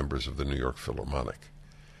are members of the New York Philharmonic.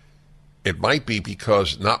 It might be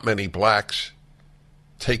because not many blacks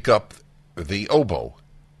take up the oboe.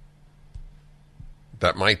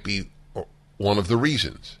 That might be one of the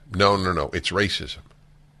reasons. No, it's racism.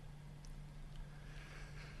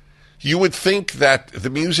 You would think that the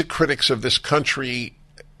music critics of this country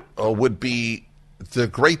would be the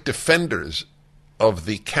great defenders of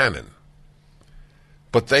the canon,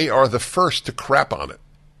 but they are the first to crap on it.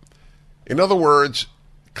 In other words,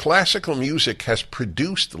 classical music has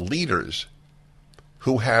produced leaders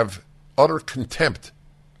who have utter contempt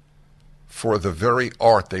for the very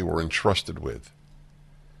art they were entrusted with.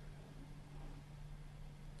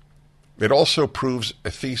 It also proves a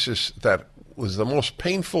thesis that was the most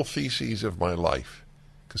painful thesis of my life,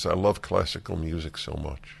 because I love classical music so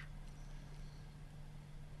much.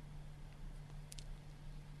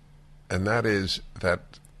 And that is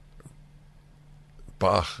that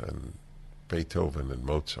Bach and Beethoven and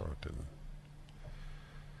Mozart and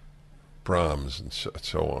Brahms and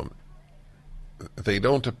so on, they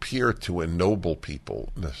don't appear to ennoble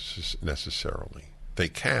people necessarily. They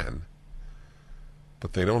can,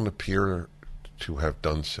 but they don't appear to have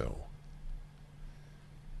done so.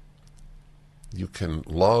 You can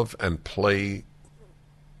love and play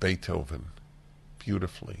Beethoven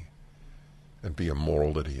beautifully and be a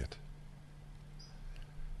moral idiot,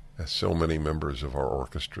 as so many members of our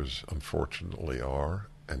orchestras unfortunately are,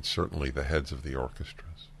 and certainly the heads of the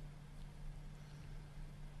orchestras.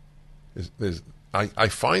 I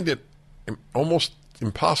find it almost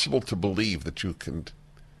impossible to believe that you can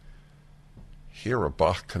hear a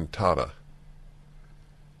Bach cantata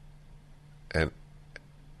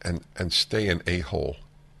and stay an a-hole.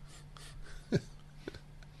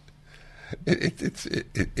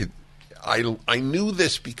 I knew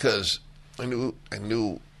this because I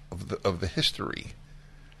knew of the history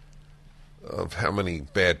of how many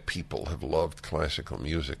bad people have loved classical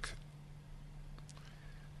music.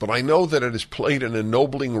 But I know that it has played an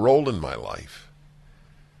ennobling role in my life.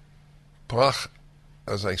 Bach,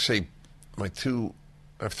 as I say, I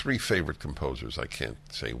have three favorite composers. I can't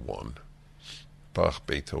say one. Bach,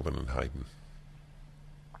 Beethoven, and Haydn.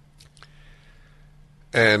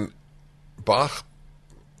 And Bach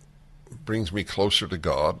brings me closer to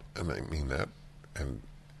God, and I mean that. And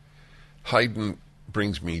Haydn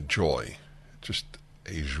brings me joy, just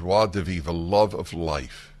a joie de vivre, a love of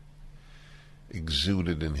life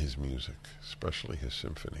exuded in his music, especially his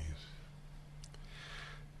symphonies.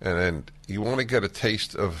 And you want to get a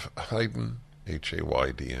taste of Haydn,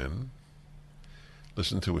 Haydn,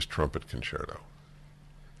 listen to his trumpet concerto.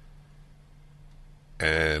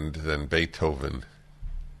 And then Beethoven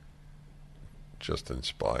just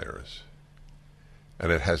inspires.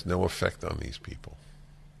 And it has no effect on these people.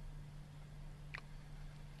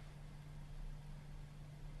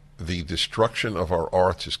 The destruction of our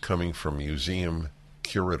arts is coming from museum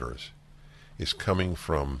curators, is coming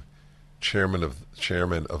from chairman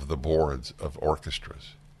of the boards of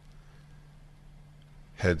orchestras,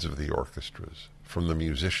 heads of the orchestras, from the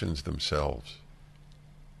musicians themselves.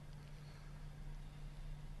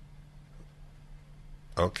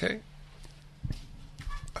 Okay.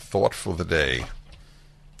 A thought for the day.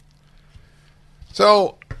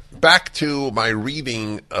 So, back to my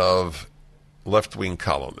reading of left-wing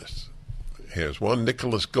columnists. Here's one,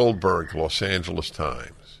 Nicholas Goldberg, Los Angeles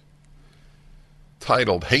Times,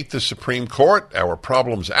 titled, "Hate the Supreme Court? Our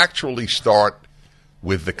problems actually start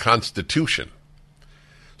with the Constitution.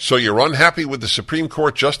 So you're unhappy with the Supreme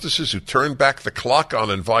Court justices who turned back the clock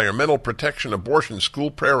on environmental protection, abortion,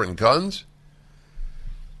 school prayer, and guns?"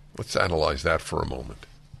 Let's analyze that for a moment.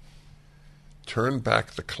 Turn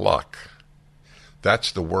back the clock.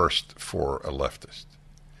 That's the worst for a leftist.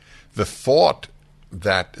 The thought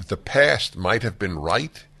that the past might have been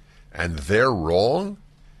right and they're wrong,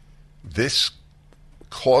 this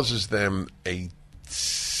causes them a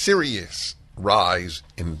serious rise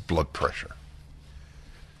in blood pressure.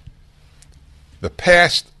 The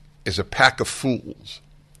past is a pack of fools.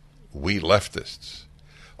 we leftists,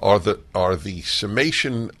 are the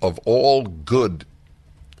summation of all good,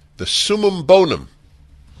 the summum bonum,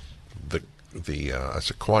 as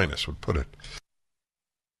Aquinas would put it,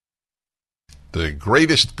 the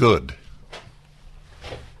greatest good.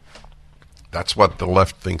 That's what the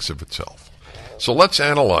left thinks of itself. So let's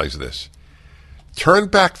analyze this. Turn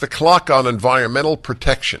back the clock on environmental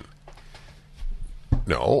protection.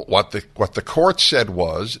 No, what the court said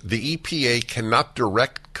was the EPA cannot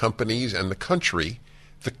direct companies and the country.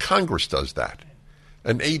 The Congress does that.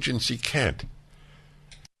 An agency can't.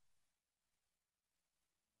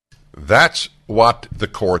 That's what the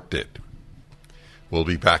court did. We'll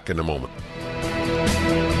be back in a moment.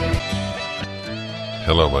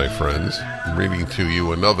 Hello, my friends. I'm reading to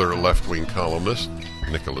you another left-wing columnist,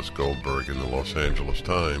 Nicholas Goldberg in the Los Angeles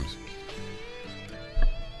Times,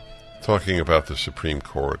 talking about the Supreme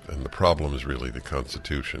Court, and the problem is really the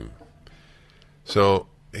Constitution. So,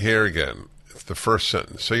 here again, the first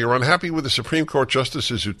sentence. So you're unhappy with the Supreme Court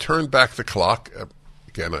justices who turned back the clock.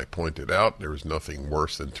 Again, I pointed out there is nothing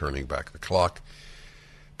worse than turning back the clock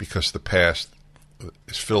because the past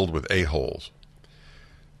is filled with a-holes.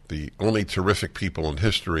 The only terrific people in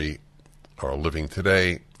history are living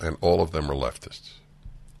today, and all of them are leftists.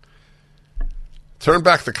 Turn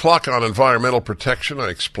back the clock on environmental protection. I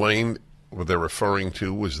explained what they're referring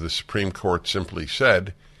to was the Supreme Court simply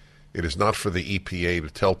said it is not for the EPA to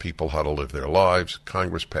tell people how to live their lives.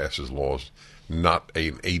 Congress passes laws, not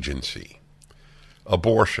an agency.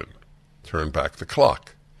 Abortion. Turn back the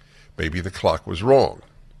clock. Maybe the clock was wrong.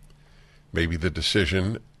 Maybe the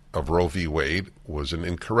decision of Roe v. Wade was an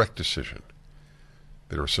incorrect decision.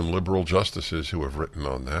 There are some liberal justices who have written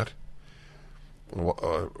on that.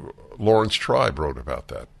 Lawrence Tribe wrote about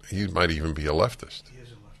that. He might even be a leftist. He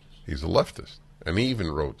is a leftist. He's a leftist. And he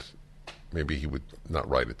even wrote, maybe he would not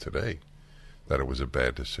write it today, that it was a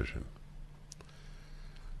bad decision.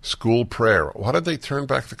 School prayer. Why did they turn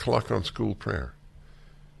back the clock on school prayer?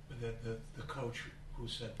 The coach who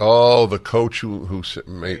said... Oh, the coach who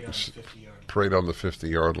prayed on the 50-yard line. prayed on the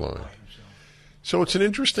 50-yard line. So it's an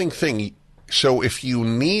interesting thing. So if you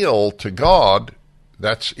kneel to God,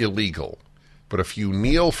 that's illegal. But if you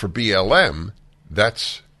kneel for BLM,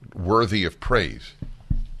 that's worthy of praise.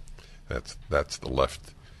 That's the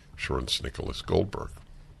left, Shorts Nicholas Goldberg.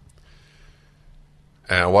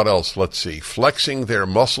 And what else? Let's see. Flexing their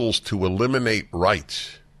muscles to eliminate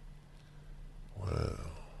rights. Wow.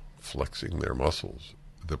 Flexing their muscles.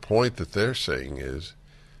 The point that they're saying is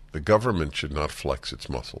the government should not flex its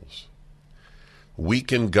muscles.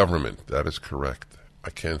 Weaken government. That is correct. I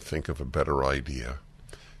can't think of a better idea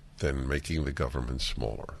than making the government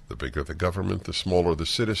smaller. The bigger the government, the smaller the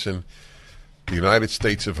citizen. The United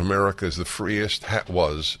States of America is the freest,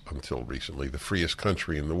 was, until recently, the freest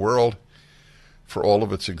country in the world for all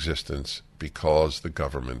of its existence because the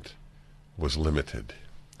government was limited.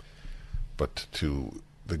 But to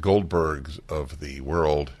the Goldbergs of the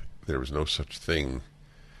world, there is no such thing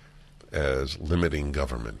as limiting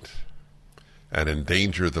government and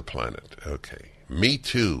endanger the planet. Okay. Me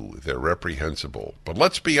too, they're reprehensible. But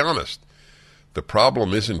let's be honest. The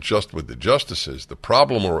problem isn't just with the justices. The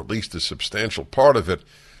problem, or at least a substantial part of it,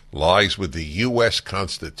 lies with the U.S.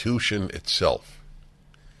 Constitution itself.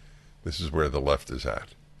 This is where the left is at.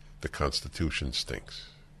 The Constitution stinks.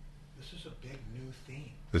 This is a big new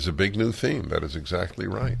theme. There's a big new theme. That is exactly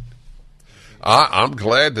right. I'm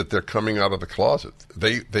glad that they're coming out of the closet.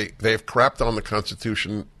 They have crapped on the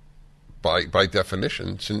Constitution by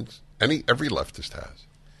definition since every leftist has.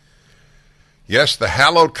 Yes, the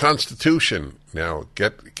hallowed Constitution. Now,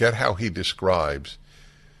 get how he describes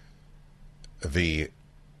the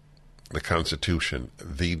Constitution.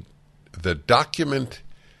 The document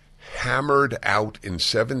hammered out in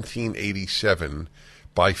 1787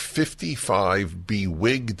 by 55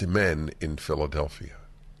 bewigged men in Philadelphia.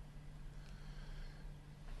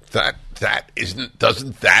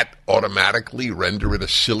 Doesn't that automatically render it a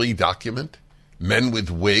silly document? Men with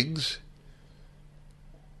wigs?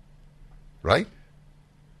 Right?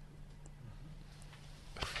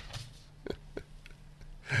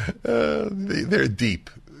 They're deep.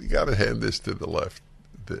 You got to hand this to the left.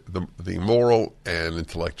 The moral and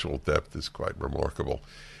intellectual depth is quite remarkable.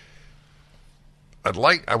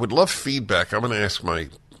 I would love feedback. I'm going to ask my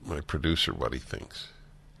producer what he thinks.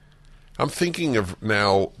 I'm thinking of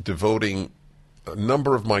now devoting a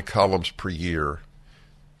number of my columns per year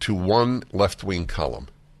to one left-wing column.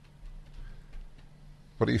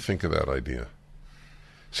 What do you think of that idea?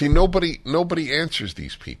 See, nobody answers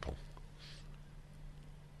these people.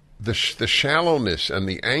 The shallowness and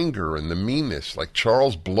the anger and the meanness, like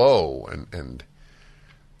Charles Blow and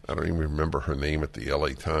I don't even remember her name at the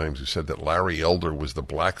L.A. Times, who said that Larry Elder was the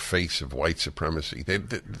black face of white supremacy.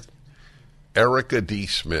 Erica D.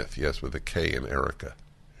 Smith, yes, with a K in Erica.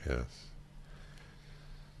 Yes.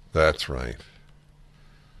 That's right.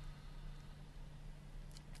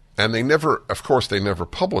 And they never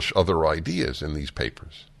publish other ideas in these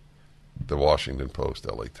papers. The Washington Post,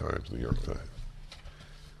 L.A. Times, New York Times.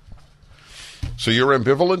 So you're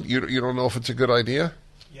ambivalent? You don't know if it's a good idea?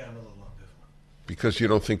 Yeah, I'm a little ambivalent. Because you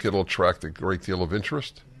don't think it'll attract a great deal of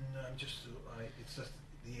interest? No, it's just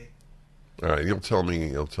the... All right, you'll tell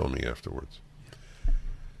me afterwards.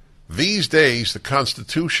 These days, the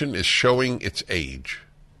Constitution is showing its age.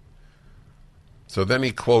 So then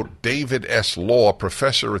he quote David S. Law,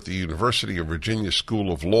 professor at the University of Virginia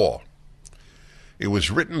School of Law. It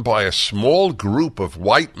was written by a small group of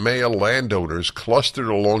white male landowners clustered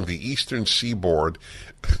along the eastern seaboard.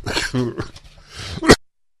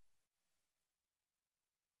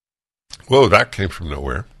 Whoa, that came from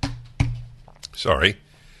nowhere. Sorry.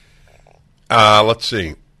 Let's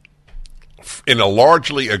see. In a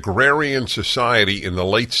largely agrarian society in the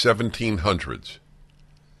late 1700s.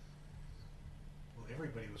 Well,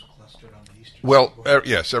 everybody was clustered on the eastern seaboard.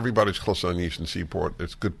 Yes, everybody's close on the eastern seaboard.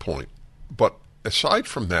 It's a good point. But aside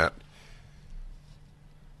from that,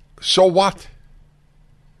 so what?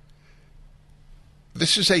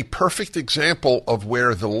 This is a perfect example of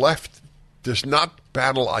where the left does not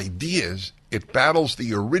battle ideas, it battles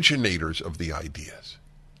the originators of the ideas.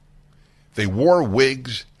 They wore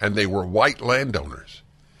wigs and they were white landowners.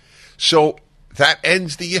 So that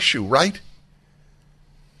ends the issue, right?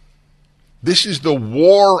 This is the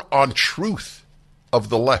war on truth of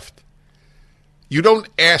the left. You don't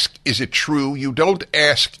ask, is it true? You don't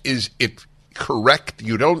ask, is it correct?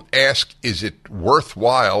 You don't ask, is it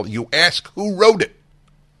worthwhile? You ask, who wrote it?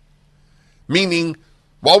 Meaning,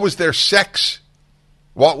 what was their sex?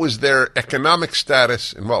 What was their economic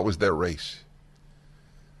status? And what was their race?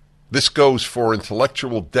 This goes for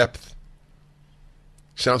intellectual depth.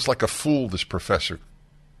 Sounds like a fool, this professor.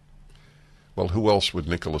 Well, who else would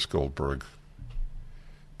Nicholas Goldberg?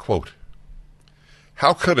 Quote,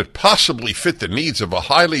 how could it possibly fit the needs of a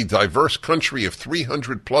highly diverse country of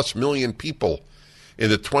 300 plus million people in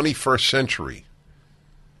the 21st century?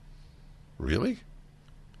 Really?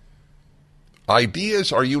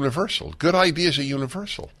 Ideas are universal. Good ideas are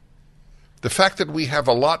universal. The fact that we have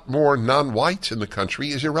a lot more non-whites in the country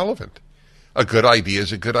is irrelevant. A good idea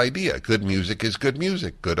is a good idea. Good music is good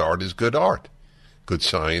music. Good art is good art. Good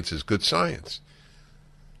science is good science.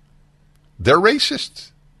 They're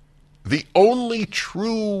racists. The only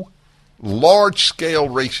true large-scale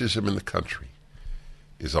racism in the country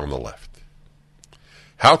is on the left.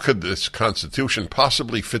 How could this Constitution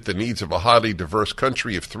possibly fit the needs of a highly diverse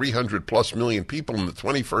country of 300 plus million people in the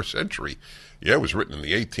 21st century? Yeah, it was written in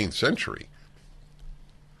the 18th century.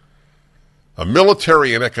 A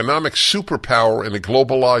military and economic superpower in a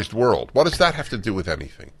globalized world. What does that have to do with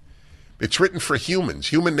anything? It's written for humans.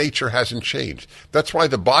 Human nature hasn't changed. That's why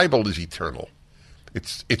the Bible is eternal.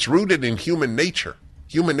 It's rooted in human nature.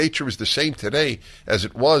 Human nature is the same today as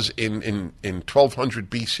it was in 1200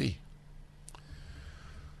 BC.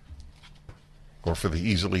 Or for the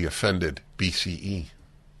easily offended, BCE.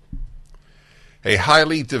 A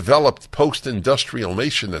highly developed post-industrial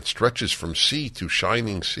nation that stretches from sea to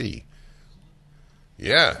shining sea.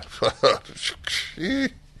 Yeah.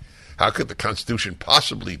 How could the Constitution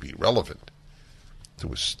possibly be relevant to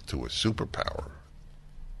a superpower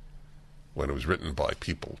when it was written by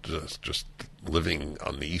people just living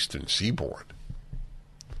on the eastern seaboard?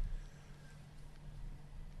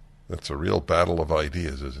 That's a real battle of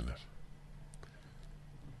ideas, isn't it?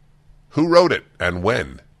 Who wrote it and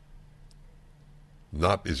when?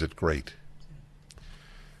 Not is it great.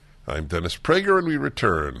 I'm Dennis Prager, and we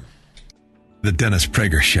return. The Dennis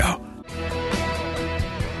Prager Show.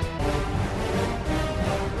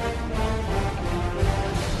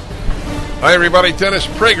 Hi, everybody. Dennis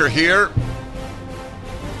Prager here.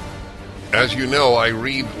 As you know, I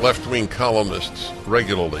read left-wing columnists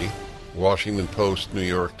regularly. Washington Post, New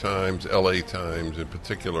York Times, L.A. Times in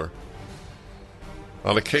particular.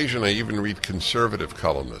 On occasion, I even read conservative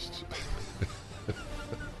columnists.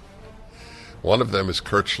 One of them is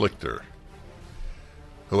Kurt Schlichter,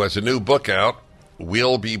 who has a new book out,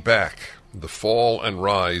 We'll Be Back, The Fall and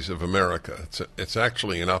Rise of America. It's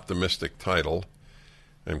actually an optimistic title.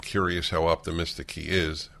 I'm curious how optimistic he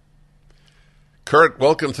is. Kurt,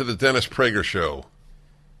 welcome to the Dennis Prager Show.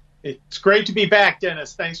 It's great to be back,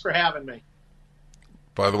 Dennis. Thanks for having me.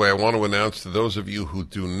 By the way, I want to announce to those of you who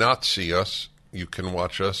do not see us, you can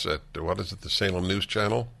watch us at, the Salem News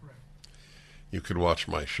Channel? Right. You can watch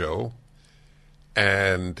my show.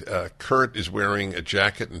 And Kurt is wearing a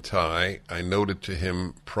jacket and tie. I noted to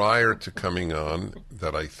him prior to coming on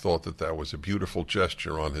that I thought that was a beautiful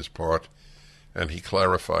gesture on his part, and he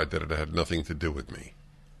clarified that it had nothing to do with me.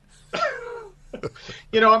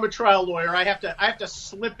 I'm a trial lawyer. I have to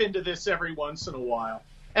slip into this every once in a while.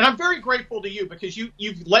 And I'm very grateful to you because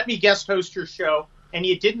you've let me guest host your show, and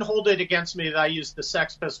you didn't hold it against me that I used the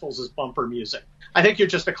Sex Pistols as bumper music. I think you're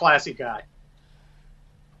just a classy guy.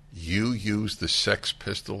 You use the Sex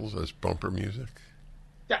Pistols as bumper music?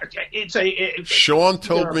 Sean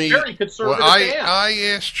told me. Very conservative band. I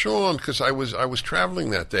asked Sean because I was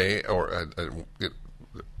traveling that day, or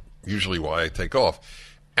usually why I take off,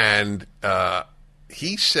 and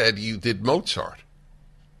he said you did Mozart.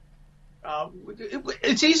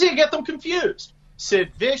 It's easy to get them confused.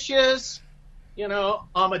 Sid Vicious,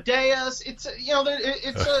 Amadeus. It's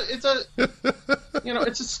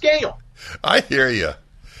a scale. I hear you.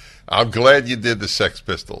 I'm glad you did the Sex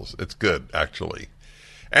Pistols. It's good, actually.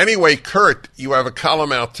 Anyway, Kurt, you have a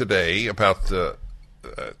column out today about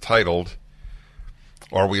titled,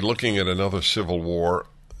 "Are We Looking at Another Civil War?"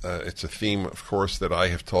 It's a theme, of course, that I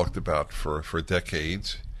have talked about for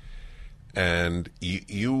decades. And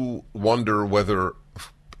you wonder whether,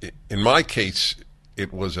 in my case,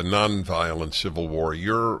 it was a nonviolent civil war.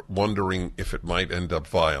 You're wondering if it might end up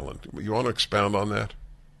violent. You want to expound on that?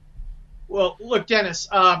 Well, look, Dennis,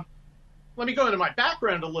 let me go into my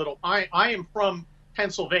background a little. I am from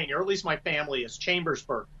Pennsylvania, or at least my family is,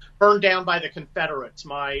 Chambersburg, burned down by the Confederates.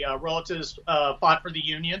 My relatives fought for the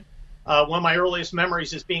Union. One of my earliest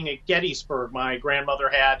memories is being at Gettysburg. My grandmother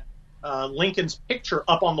had Lincoln's picture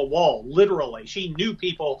up on the wall, literally. She knew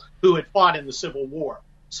people who had fought in the Civil War.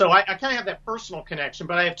 So I kind of have that personal connection,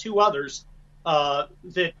 but I have two others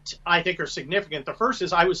that I think are significant. The first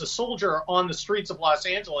is I was a soldier on the streets of Los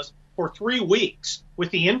Angeles for 3 weeks with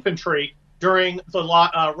the infantry during the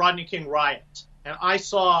Rodney King riots. And I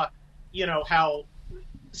saw, how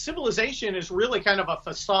civilization is really kind of a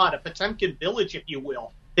facade, a Potemkin village, if you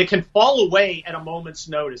will, that can fall away at a moment's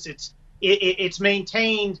notice. It's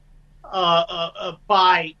maintained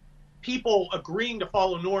by people agreeing to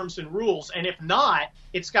follow norms and rules, and if not,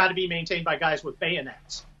 it's got to be maintained by guys with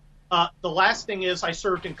bayonets. The last thing is I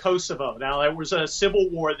served in Kosovo. Now, there was a civil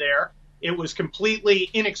war there. It was completely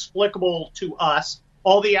inexplicable to us.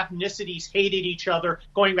 All the ethnicities hated each other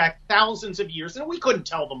going back thousands of years, and we couldn't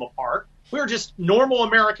tell them apart. We were just normal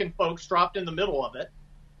American folks dropped in the middle of it.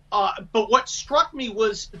 But what struck me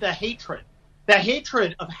was the hatred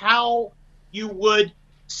of how you would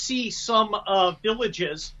see some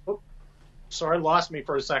villages. Sorry, lost me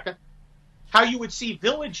for a second. How you would see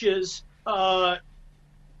villages that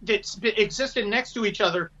existed next to each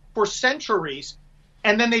other for centuries,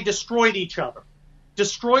 and then they destroyed each other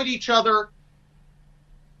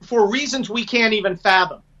for reasons we can't even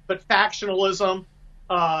fathom. But factionalism,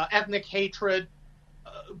 ethnic hatred,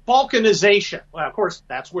 balkanization. Well, of course,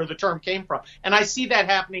 that's where the term came from. And I see that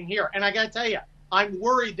happening here. And I got to tell you, I'm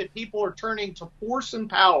worried that people are turning to force and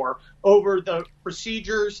power over the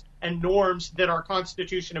procedures and norms that our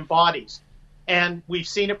Constitution embodies. And we've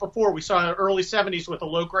seen it before. We saw it in the early 70s with a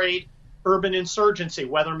low-grade urban insurgency,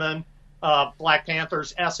 Weathermen, Black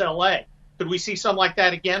Panthers, SLA. Could we see something like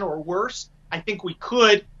that again or worse? I think we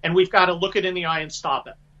could, and we've got to look it in the eye and stop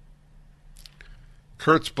it.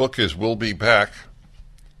 Kurt's book is We'll Be Back,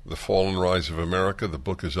 The Fall and Rise of America. The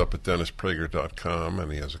book is up at DennisPrager.com,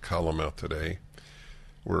 and he has a column out today.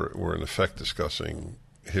 We're in effect discussing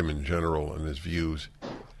him in general and his views.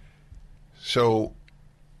 So,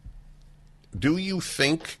 do you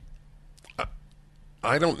think,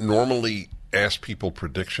 I don't normally ask people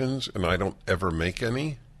predictions, and I don't ever make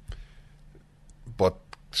any, but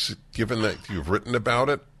given that you've written about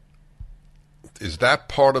it, is that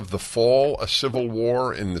part of the fall, a civil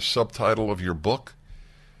war, in the subtitle of your book?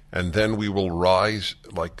 And then we will rise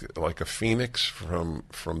like a phoenix from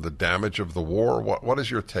the damage of the war? What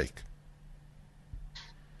is your take?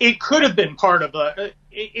 It could have been part of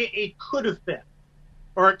it could have been,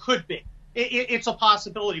 or it could be. It's a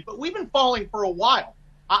possibility, but we've been falling for a while.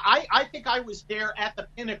 I think I was there at the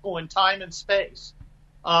pinnacle in time and space.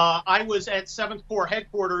 I was at 7th Corps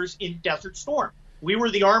headquarters in Desert Storm. We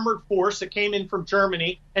were the armored force that came in from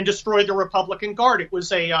Germany and destroyed the Republican Guard. It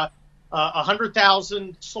was a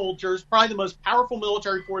 100,000 soldiers, probably the most powerful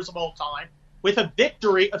military force of all time, with a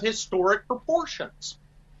victory of historic proportions.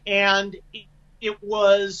 And it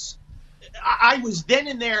was, I was then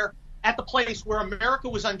in there at the place where America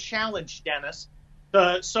was unchallenged, Dennis.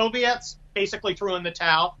 The Soviets basically threw in the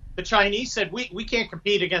towel. The Chinese said, we can't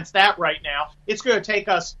compete against that right now. It's going to take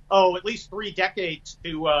us, at least 3 decades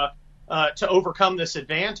to overcome this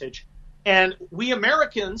advantage. And we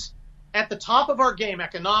Americans, at the top of our game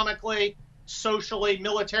economically, socially,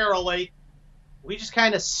 militarily, we just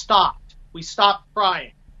kind of stopped. We stopped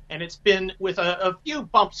trying. And it's been, with a few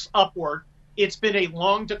bumps upward, it's been a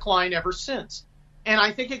long decline ever since. And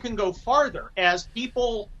I think it can go farther as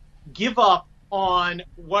people give up on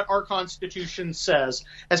what our Constitution says,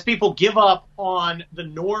 as people give up on the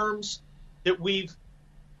norms that we've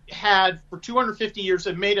had for 250 years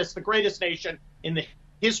that made us the greatest nation in the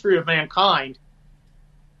history of mankind.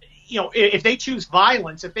 You know, if they choose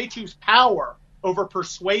violence, if they choose power over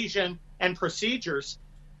persuasion and procedures,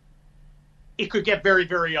 it could get very,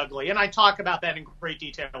 very ugly. And I talk about that in great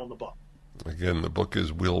detail in the book. Again, the book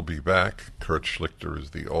is We'll Be Back. Kurt Schlichter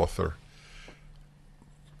is the author.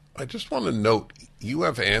 I just want to note, you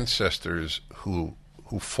have ancestors who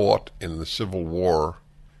fought in the Civil War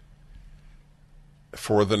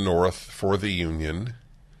for the North, for the Union,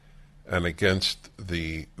 and against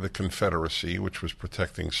the Confederacy, which was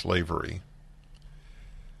protecting slavery.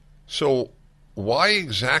 So why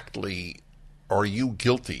exactly are you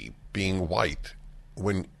guilty being white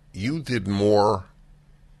when you did more,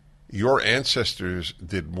 your ancestors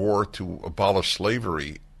did more to abolish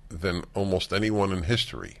slavery than almost anyone in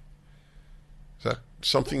history? Is that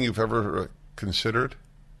something you've ever considered?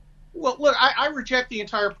 Well, look, I reject the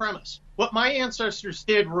entire premise. What my ancestors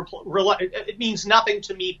did, it means nothing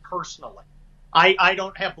to me personally. I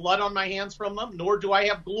don't have blood on my hands from them, nor do I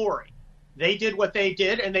have glory. They did what they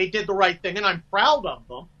did, and they did the right thing, and I'm proud of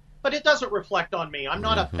them, but it doesn't reflect on me. I'm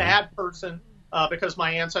not a bad person because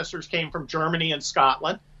my ancestors came from Germany and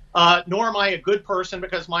Scotland, nor am I a good person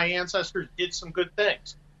because my ancestors did some good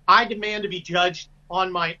things. I demand to be judged on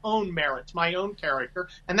my own merits, my own character,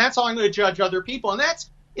 and that's how I'm going to judge other people. And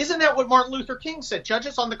isn't that what Martin Luther King said? Judge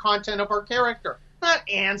us on the content of our character, not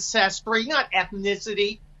ancestry, not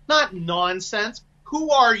ethnicity, not nonsense. Who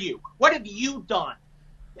are you? What have you done?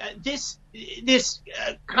 This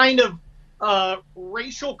kind of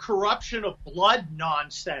racial corruption of blood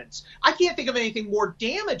nonsense. I can't think of anything more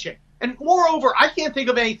damaging. And moreover, I can't think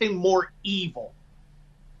of anything more evil.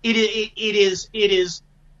 It is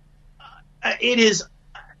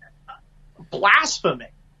blasphemy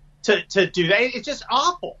to do that. It's just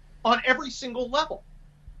awful on every single level.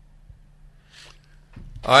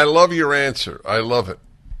 I love your answer. I love it.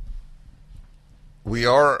 We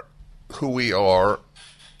are who we are,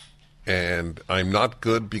 and I'm not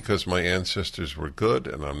good because my ancestors were good,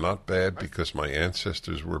 and I'm not bad because my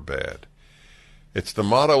ancestors were bad. It's the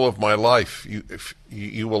motto of my life.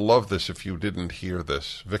 You will love this if you didn't hear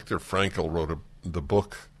this. Viktor Frankl wrote the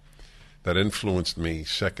book that influenced me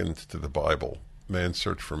second to the Bible, Man's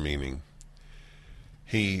Search for Meaning.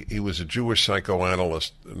 He was a Jewish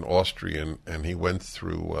psychoanalyst, an Austrian, and he went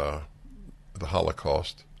through the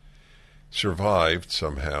Holocaust, survived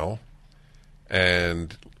somehow,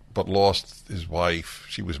 but lost his wife.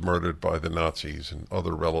 She was murdered by the Nazis and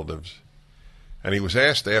other relatives. And he was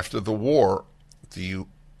asked after the war, do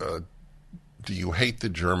you hate the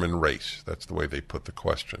German race? That's the way they put the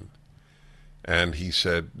question. And he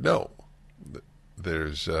said, no.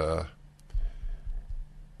 There's the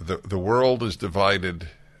world is divided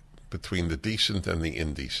between the decent and the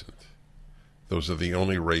indecent. Those are the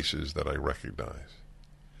only races that I recognize.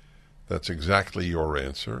 That's exactly your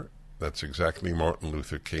answer. That's exactly Martin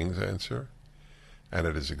Luther King's answer. And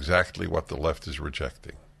it is exactly what the left is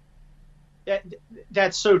rejecting.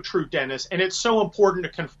 That's so true, Dennis. And it's so important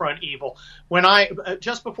to confront evil. When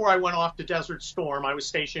just before I went off to Desert Storm, I was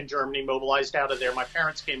stationed in Germany, mobilized out of there. My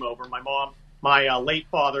parents came over. My mom, my late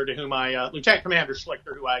father, to whom Lieutenant Commander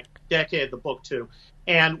Schlichter, who I dedicated the book to.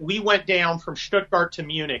 And we went down from Stuttgart to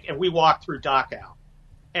Munich, and we walked through Dachau.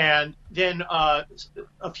 And then a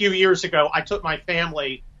few years ago, I took my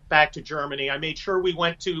family back to Germany. I made sure we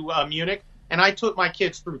went to Munich, and I took my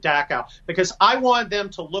kids through Dachau because I wanted them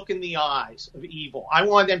to look in the eyes of evil. I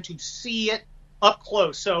wanted them to see it up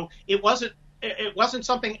close. So it wasn't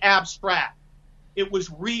something abstract. It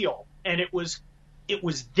was real, and it was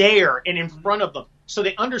there and in front of them. So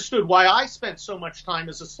they understood why I spent so much time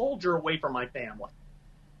as a soldier away from my family,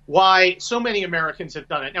 why so many Americans have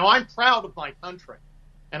done it. Now, I'm proud of my country,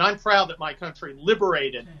 and I'm proud that my country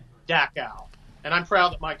liberated Dachau. And I'm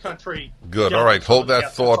proud that my country... Good. All right. Hold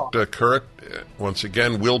that thought, Kurt. Once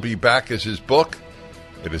again, We'll Be Back is his book.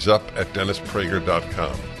 It is up at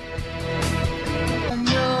DennisPrager.com. I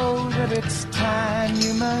know that it's time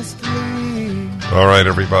you must leave. All right,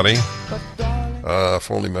 everybody. If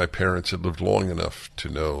only my parents had lived long enough to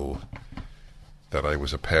know that I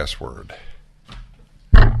was a password,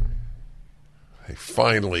 they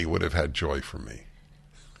finally would have had joy from me.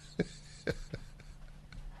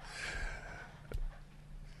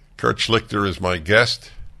 Kurt Schlichter is my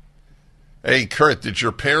guest. Hey, Kurt, did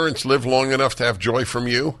your parents live long enough to have joy from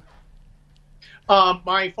you?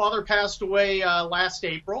 My father passed away last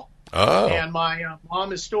April. Oh. And my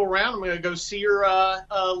mom is still around. I'm going to go see her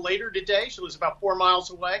later today. She lives about 4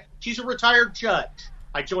 miles away. She's a retired judge.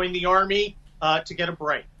 I joined the Army to get a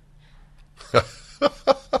break.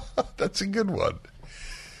 That's a good one.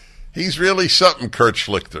 He's really something, Kurt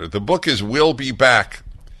Schlichter. The book is We'll Be Back.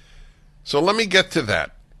 So let me get to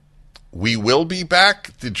that. We will be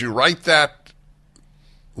back. Did you write that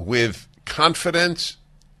with confidence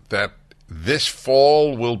that this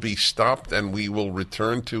fall will be stopped and we will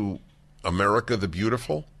return to America the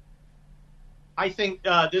Beautiful? I think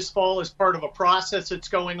this fall is part of a process that's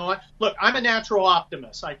going on. Look, I'm a natural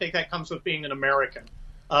optimist. I think that comes with being an American,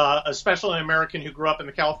 especially an American who grew up in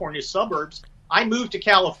the California suburbs. I moved to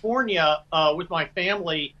California with my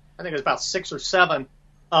family, I think it was about 6 or 7,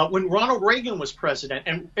 when Ronald Reagan was president.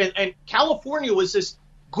 And California was this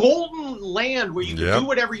golden land where you could do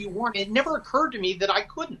whatever you want. It never occurred to me that I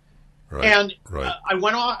couldn't. Right, and I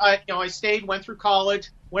went off, I stayed, went through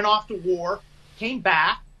college, went off to war, came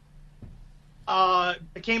back,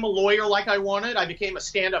 became a lawyer like I wanted. I became a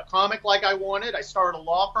stand-up comic like I wanted. I started a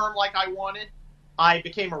law firm like I wanted. I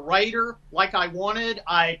became a writer like I wanted.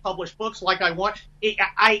 I published books like I want. It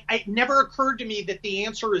never occurred to me that the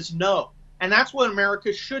answer is no. And that's what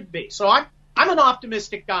America should be. So I'm an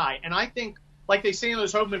optimistic guy. And I think, like they say in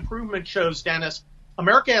those home improvement shows, Dennis,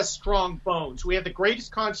 America has strong bones. We have the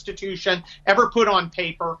greatest Constitution ever put on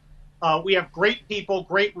paper. We have great people,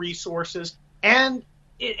 great resources. And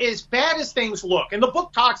as bad as things look, and the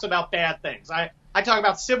book talks about bad things. I talk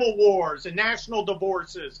about civil wars and national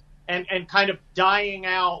divorces and kind of dying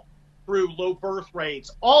out through low birth rates,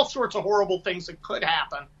 all sorts of horrible things that could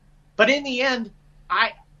happen. But in the end,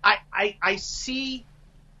 I see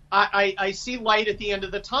light at the end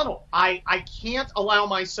of the tunnel. I can't allow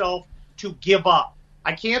myself to give up.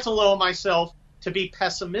 I can't allow myself to be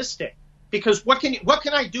pessimistic, because what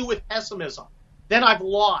can I do with pessimism? Then I've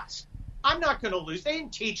lost. I'm not going to lose. They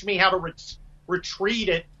didn't teach me how to retreat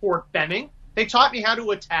at Fort Benning. They taught me how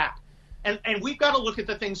to attack. And we've got to look at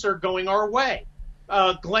the things that are going our way.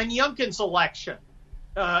 Glenn Youngkin's election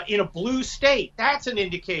in a blue state, that's an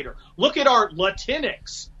indicator. Look at our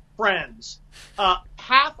Latinx friends.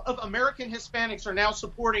 Half of American Hispanics are now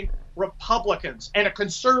supporting Republicans and a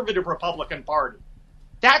conservative Republican Party.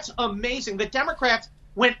 That's amazing. The Democrats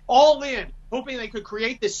went all in, hoping they could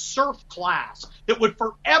create this serf class that would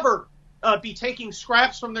forever be taking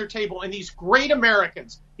scraps from their table. And these great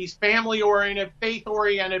Americans, these family-oriented,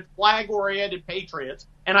 faith-oriented, flag-oriented patriots,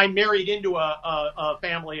 and I married into a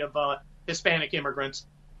family of Hispanic immigrants,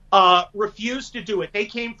 refused to do it. They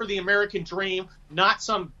came for the American dream, not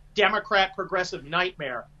some Democrat progressive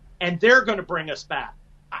nightmare. And they're going to bring us back.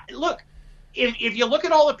 Look, if you look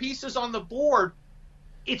at all the pieces on the board,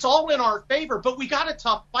 it's all in our favor, but we got a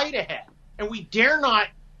tough fight ahead. And we dare not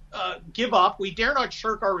give up. We dare not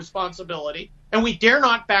shirk our responsibility. And we dare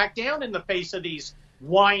not back down in the face of these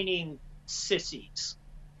whining sissies.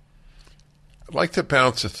 I'd like to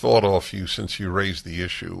bounce a thought off you since you raised the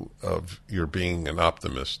issue of your being an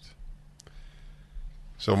optimist.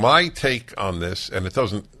 So my take on this, and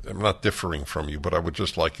I'm not differing from you, but I would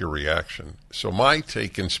just like your reaction. So my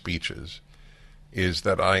take in speeches is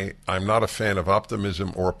that I'm not a fan of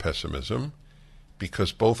optimism or pessimism,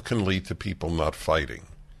 because both can lead to people not fighting.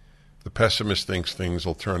 The pessimist thinks things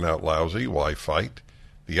will turn out lousy, why fight?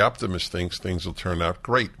 The optimist thinks things will turn out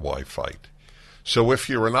great, why fight? So if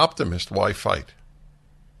you're an optimist, why fight?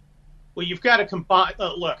 Well, you've got to combine.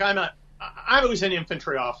 Look, I was an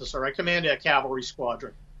infantry officer. I commanded a cavalry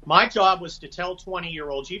squadron. My job was to tell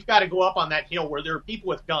 20-year-olds, you've got to go up on that hill where there are people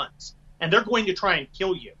with guns, and they're going to try and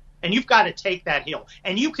kill you. And you've got to take that hill.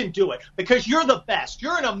 And you can do it because you're the best.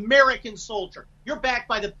 You're an American soldier. You're backed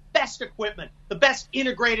by the best equipment, the best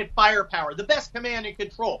integrated firepower, the best command and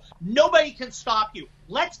control. Nobody can stop you.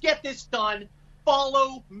 Let's get this done.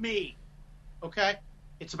 Follow me. Okay?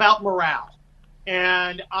 It's about morale.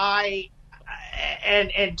 And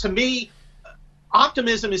to me,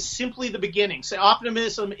 optimism is simply the beginning. So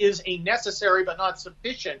optimism is a necessary but not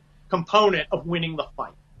sufficient component of winning the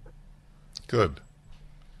fight. Good.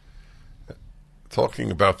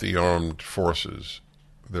 Talking about the armed forces,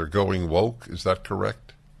 they're going woke, is that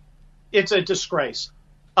correct? It's a disgrace.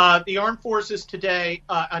 The armed forces today,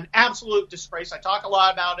 an absolute disgrace. I talk a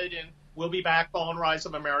lot about it in We'll Be Back, Fall and Rise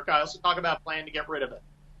of America. I also talk about planning to get rid of it.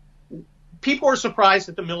 People are surprised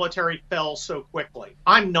that the military fell so quickly.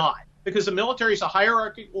 I'm not, because the military is a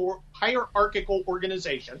hierarchical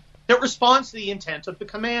organization that responds to the intent of the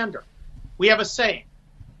commander. We have a saying,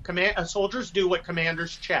 soldiers do what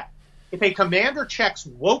commanders check. If a commander checks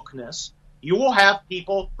wokeness, you will have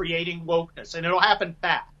people creating wokeness, and it'll happen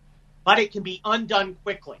fast. But it can be undone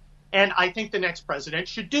quickly. And I think the next president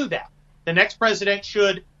should do that. The next president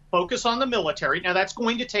should focus on the military. Now, that's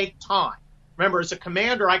going to take time. Remember, as a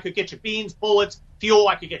commander, I could get you beans, bullets, fuel.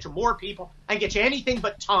 I could get you more people. I can get you anything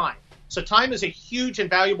but time. So time is a huge and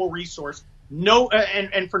valuable resource,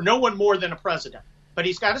 and for no one more than a president. But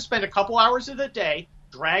he's got to spend a couple hours of the day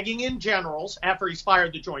dragging in generals after he's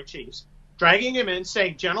fired the Joint Chiefs, dragging him in,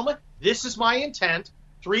 saying, gentlemen, this is my intent.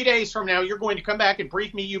 3 days from now, you're going to come back and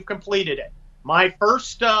brief me you've completed it. My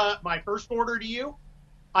first order to you,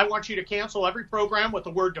 I want you to cancel every program with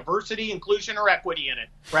the word diversity, inclusion, or equity in it.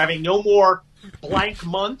 We're having no more blank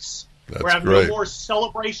months. We're having no more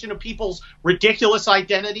celebration of people's ridiculous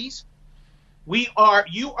identities. You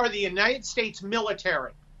are the United States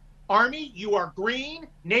military. Army, you are green.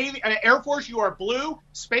 Navy, Air Force, you are blue.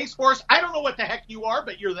 Space Force, I don't know what the heck you are,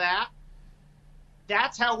 but you're that.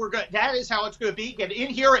 That is how it's going to be. Get in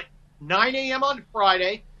here at 9 a.m. on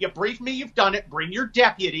Friday. You brief me, you've done it. Bring your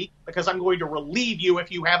deputy, because I'm going to relieve you if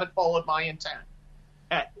you haven't followed my intent.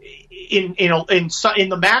 In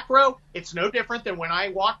the macro, it's no different than when I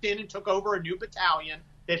walked in and took over a new battalion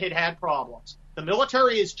that had problems. The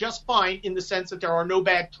military is just fine in the sense that there are no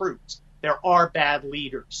bad troops. There are bad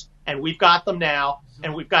leaders, and we've got them now,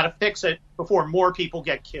 and we've got to fix it before more people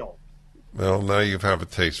get killed. Well, now you have a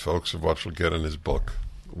taste, folks, of what you'll get in his book.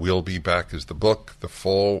 We'll Be Back is the book, The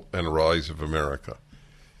Fall and Rise of America.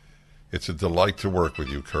 It's a delight to work with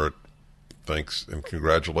you, Kurt. Thanks, and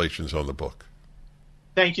congratulations on the book.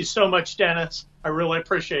 Thank you so much, Dennis. I really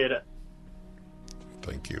appreciate it.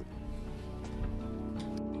 Thank you.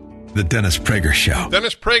 The Dennis Prager Show.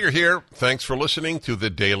 Dennis Prager here. Thanks for listening to the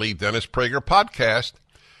Daily Dennis Prager Podcast.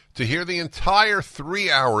 To hear the entire 3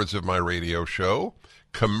 hours of my radio show,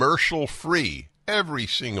 commercial-free, every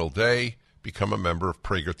single day, become a member of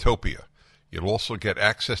Pragertopia. You'll also get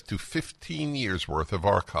access to 15 years' worth of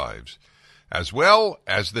archives, as well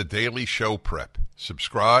as the daily show prep.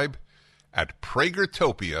 Subscribe at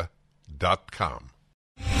Pragertopia.com.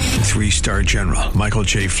 3-star General Michael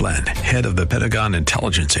J. Flynn, head of the Pentagon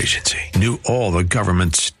Intelligence Agency, knew all the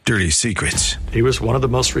government's dirty secrets. He was one of the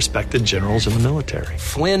most respected generals in the military.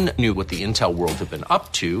 Flynn knew what the intel world had been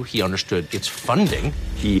up to. He understood its funding.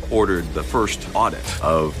 He ordered the first audit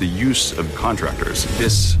of the use of contractors.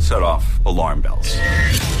 This set off alarm bells.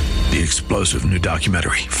 The explosive new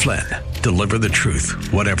documentary, Flynn, Deliver the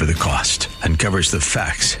Truth, Whatever the Cost, uncovers the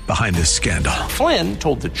facts behind this scandal. Flynn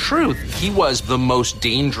told the truth. He was the most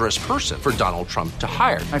dangerous person for Donald Trump to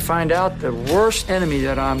hire. I find out the worst enemy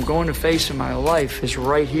that I'm going to face in my life is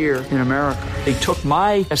right here in America. They took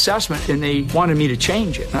my assessment and they wanted me to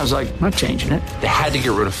change it. And I was like, I'm not changing it. They had to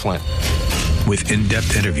get rid of Flynn. With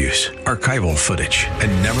in-depth interviews, archival footage,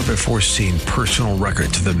 and never-before-seen personal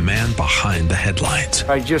records of the man behind the headlines.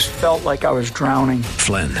 I just felt like I was drowning.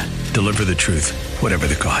 Flynn, Deliver the Truth, Whatever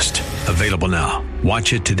the Cost. Available now.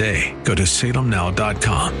 Watch it today. Go to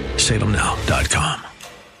salemnow.com. salemnow.com.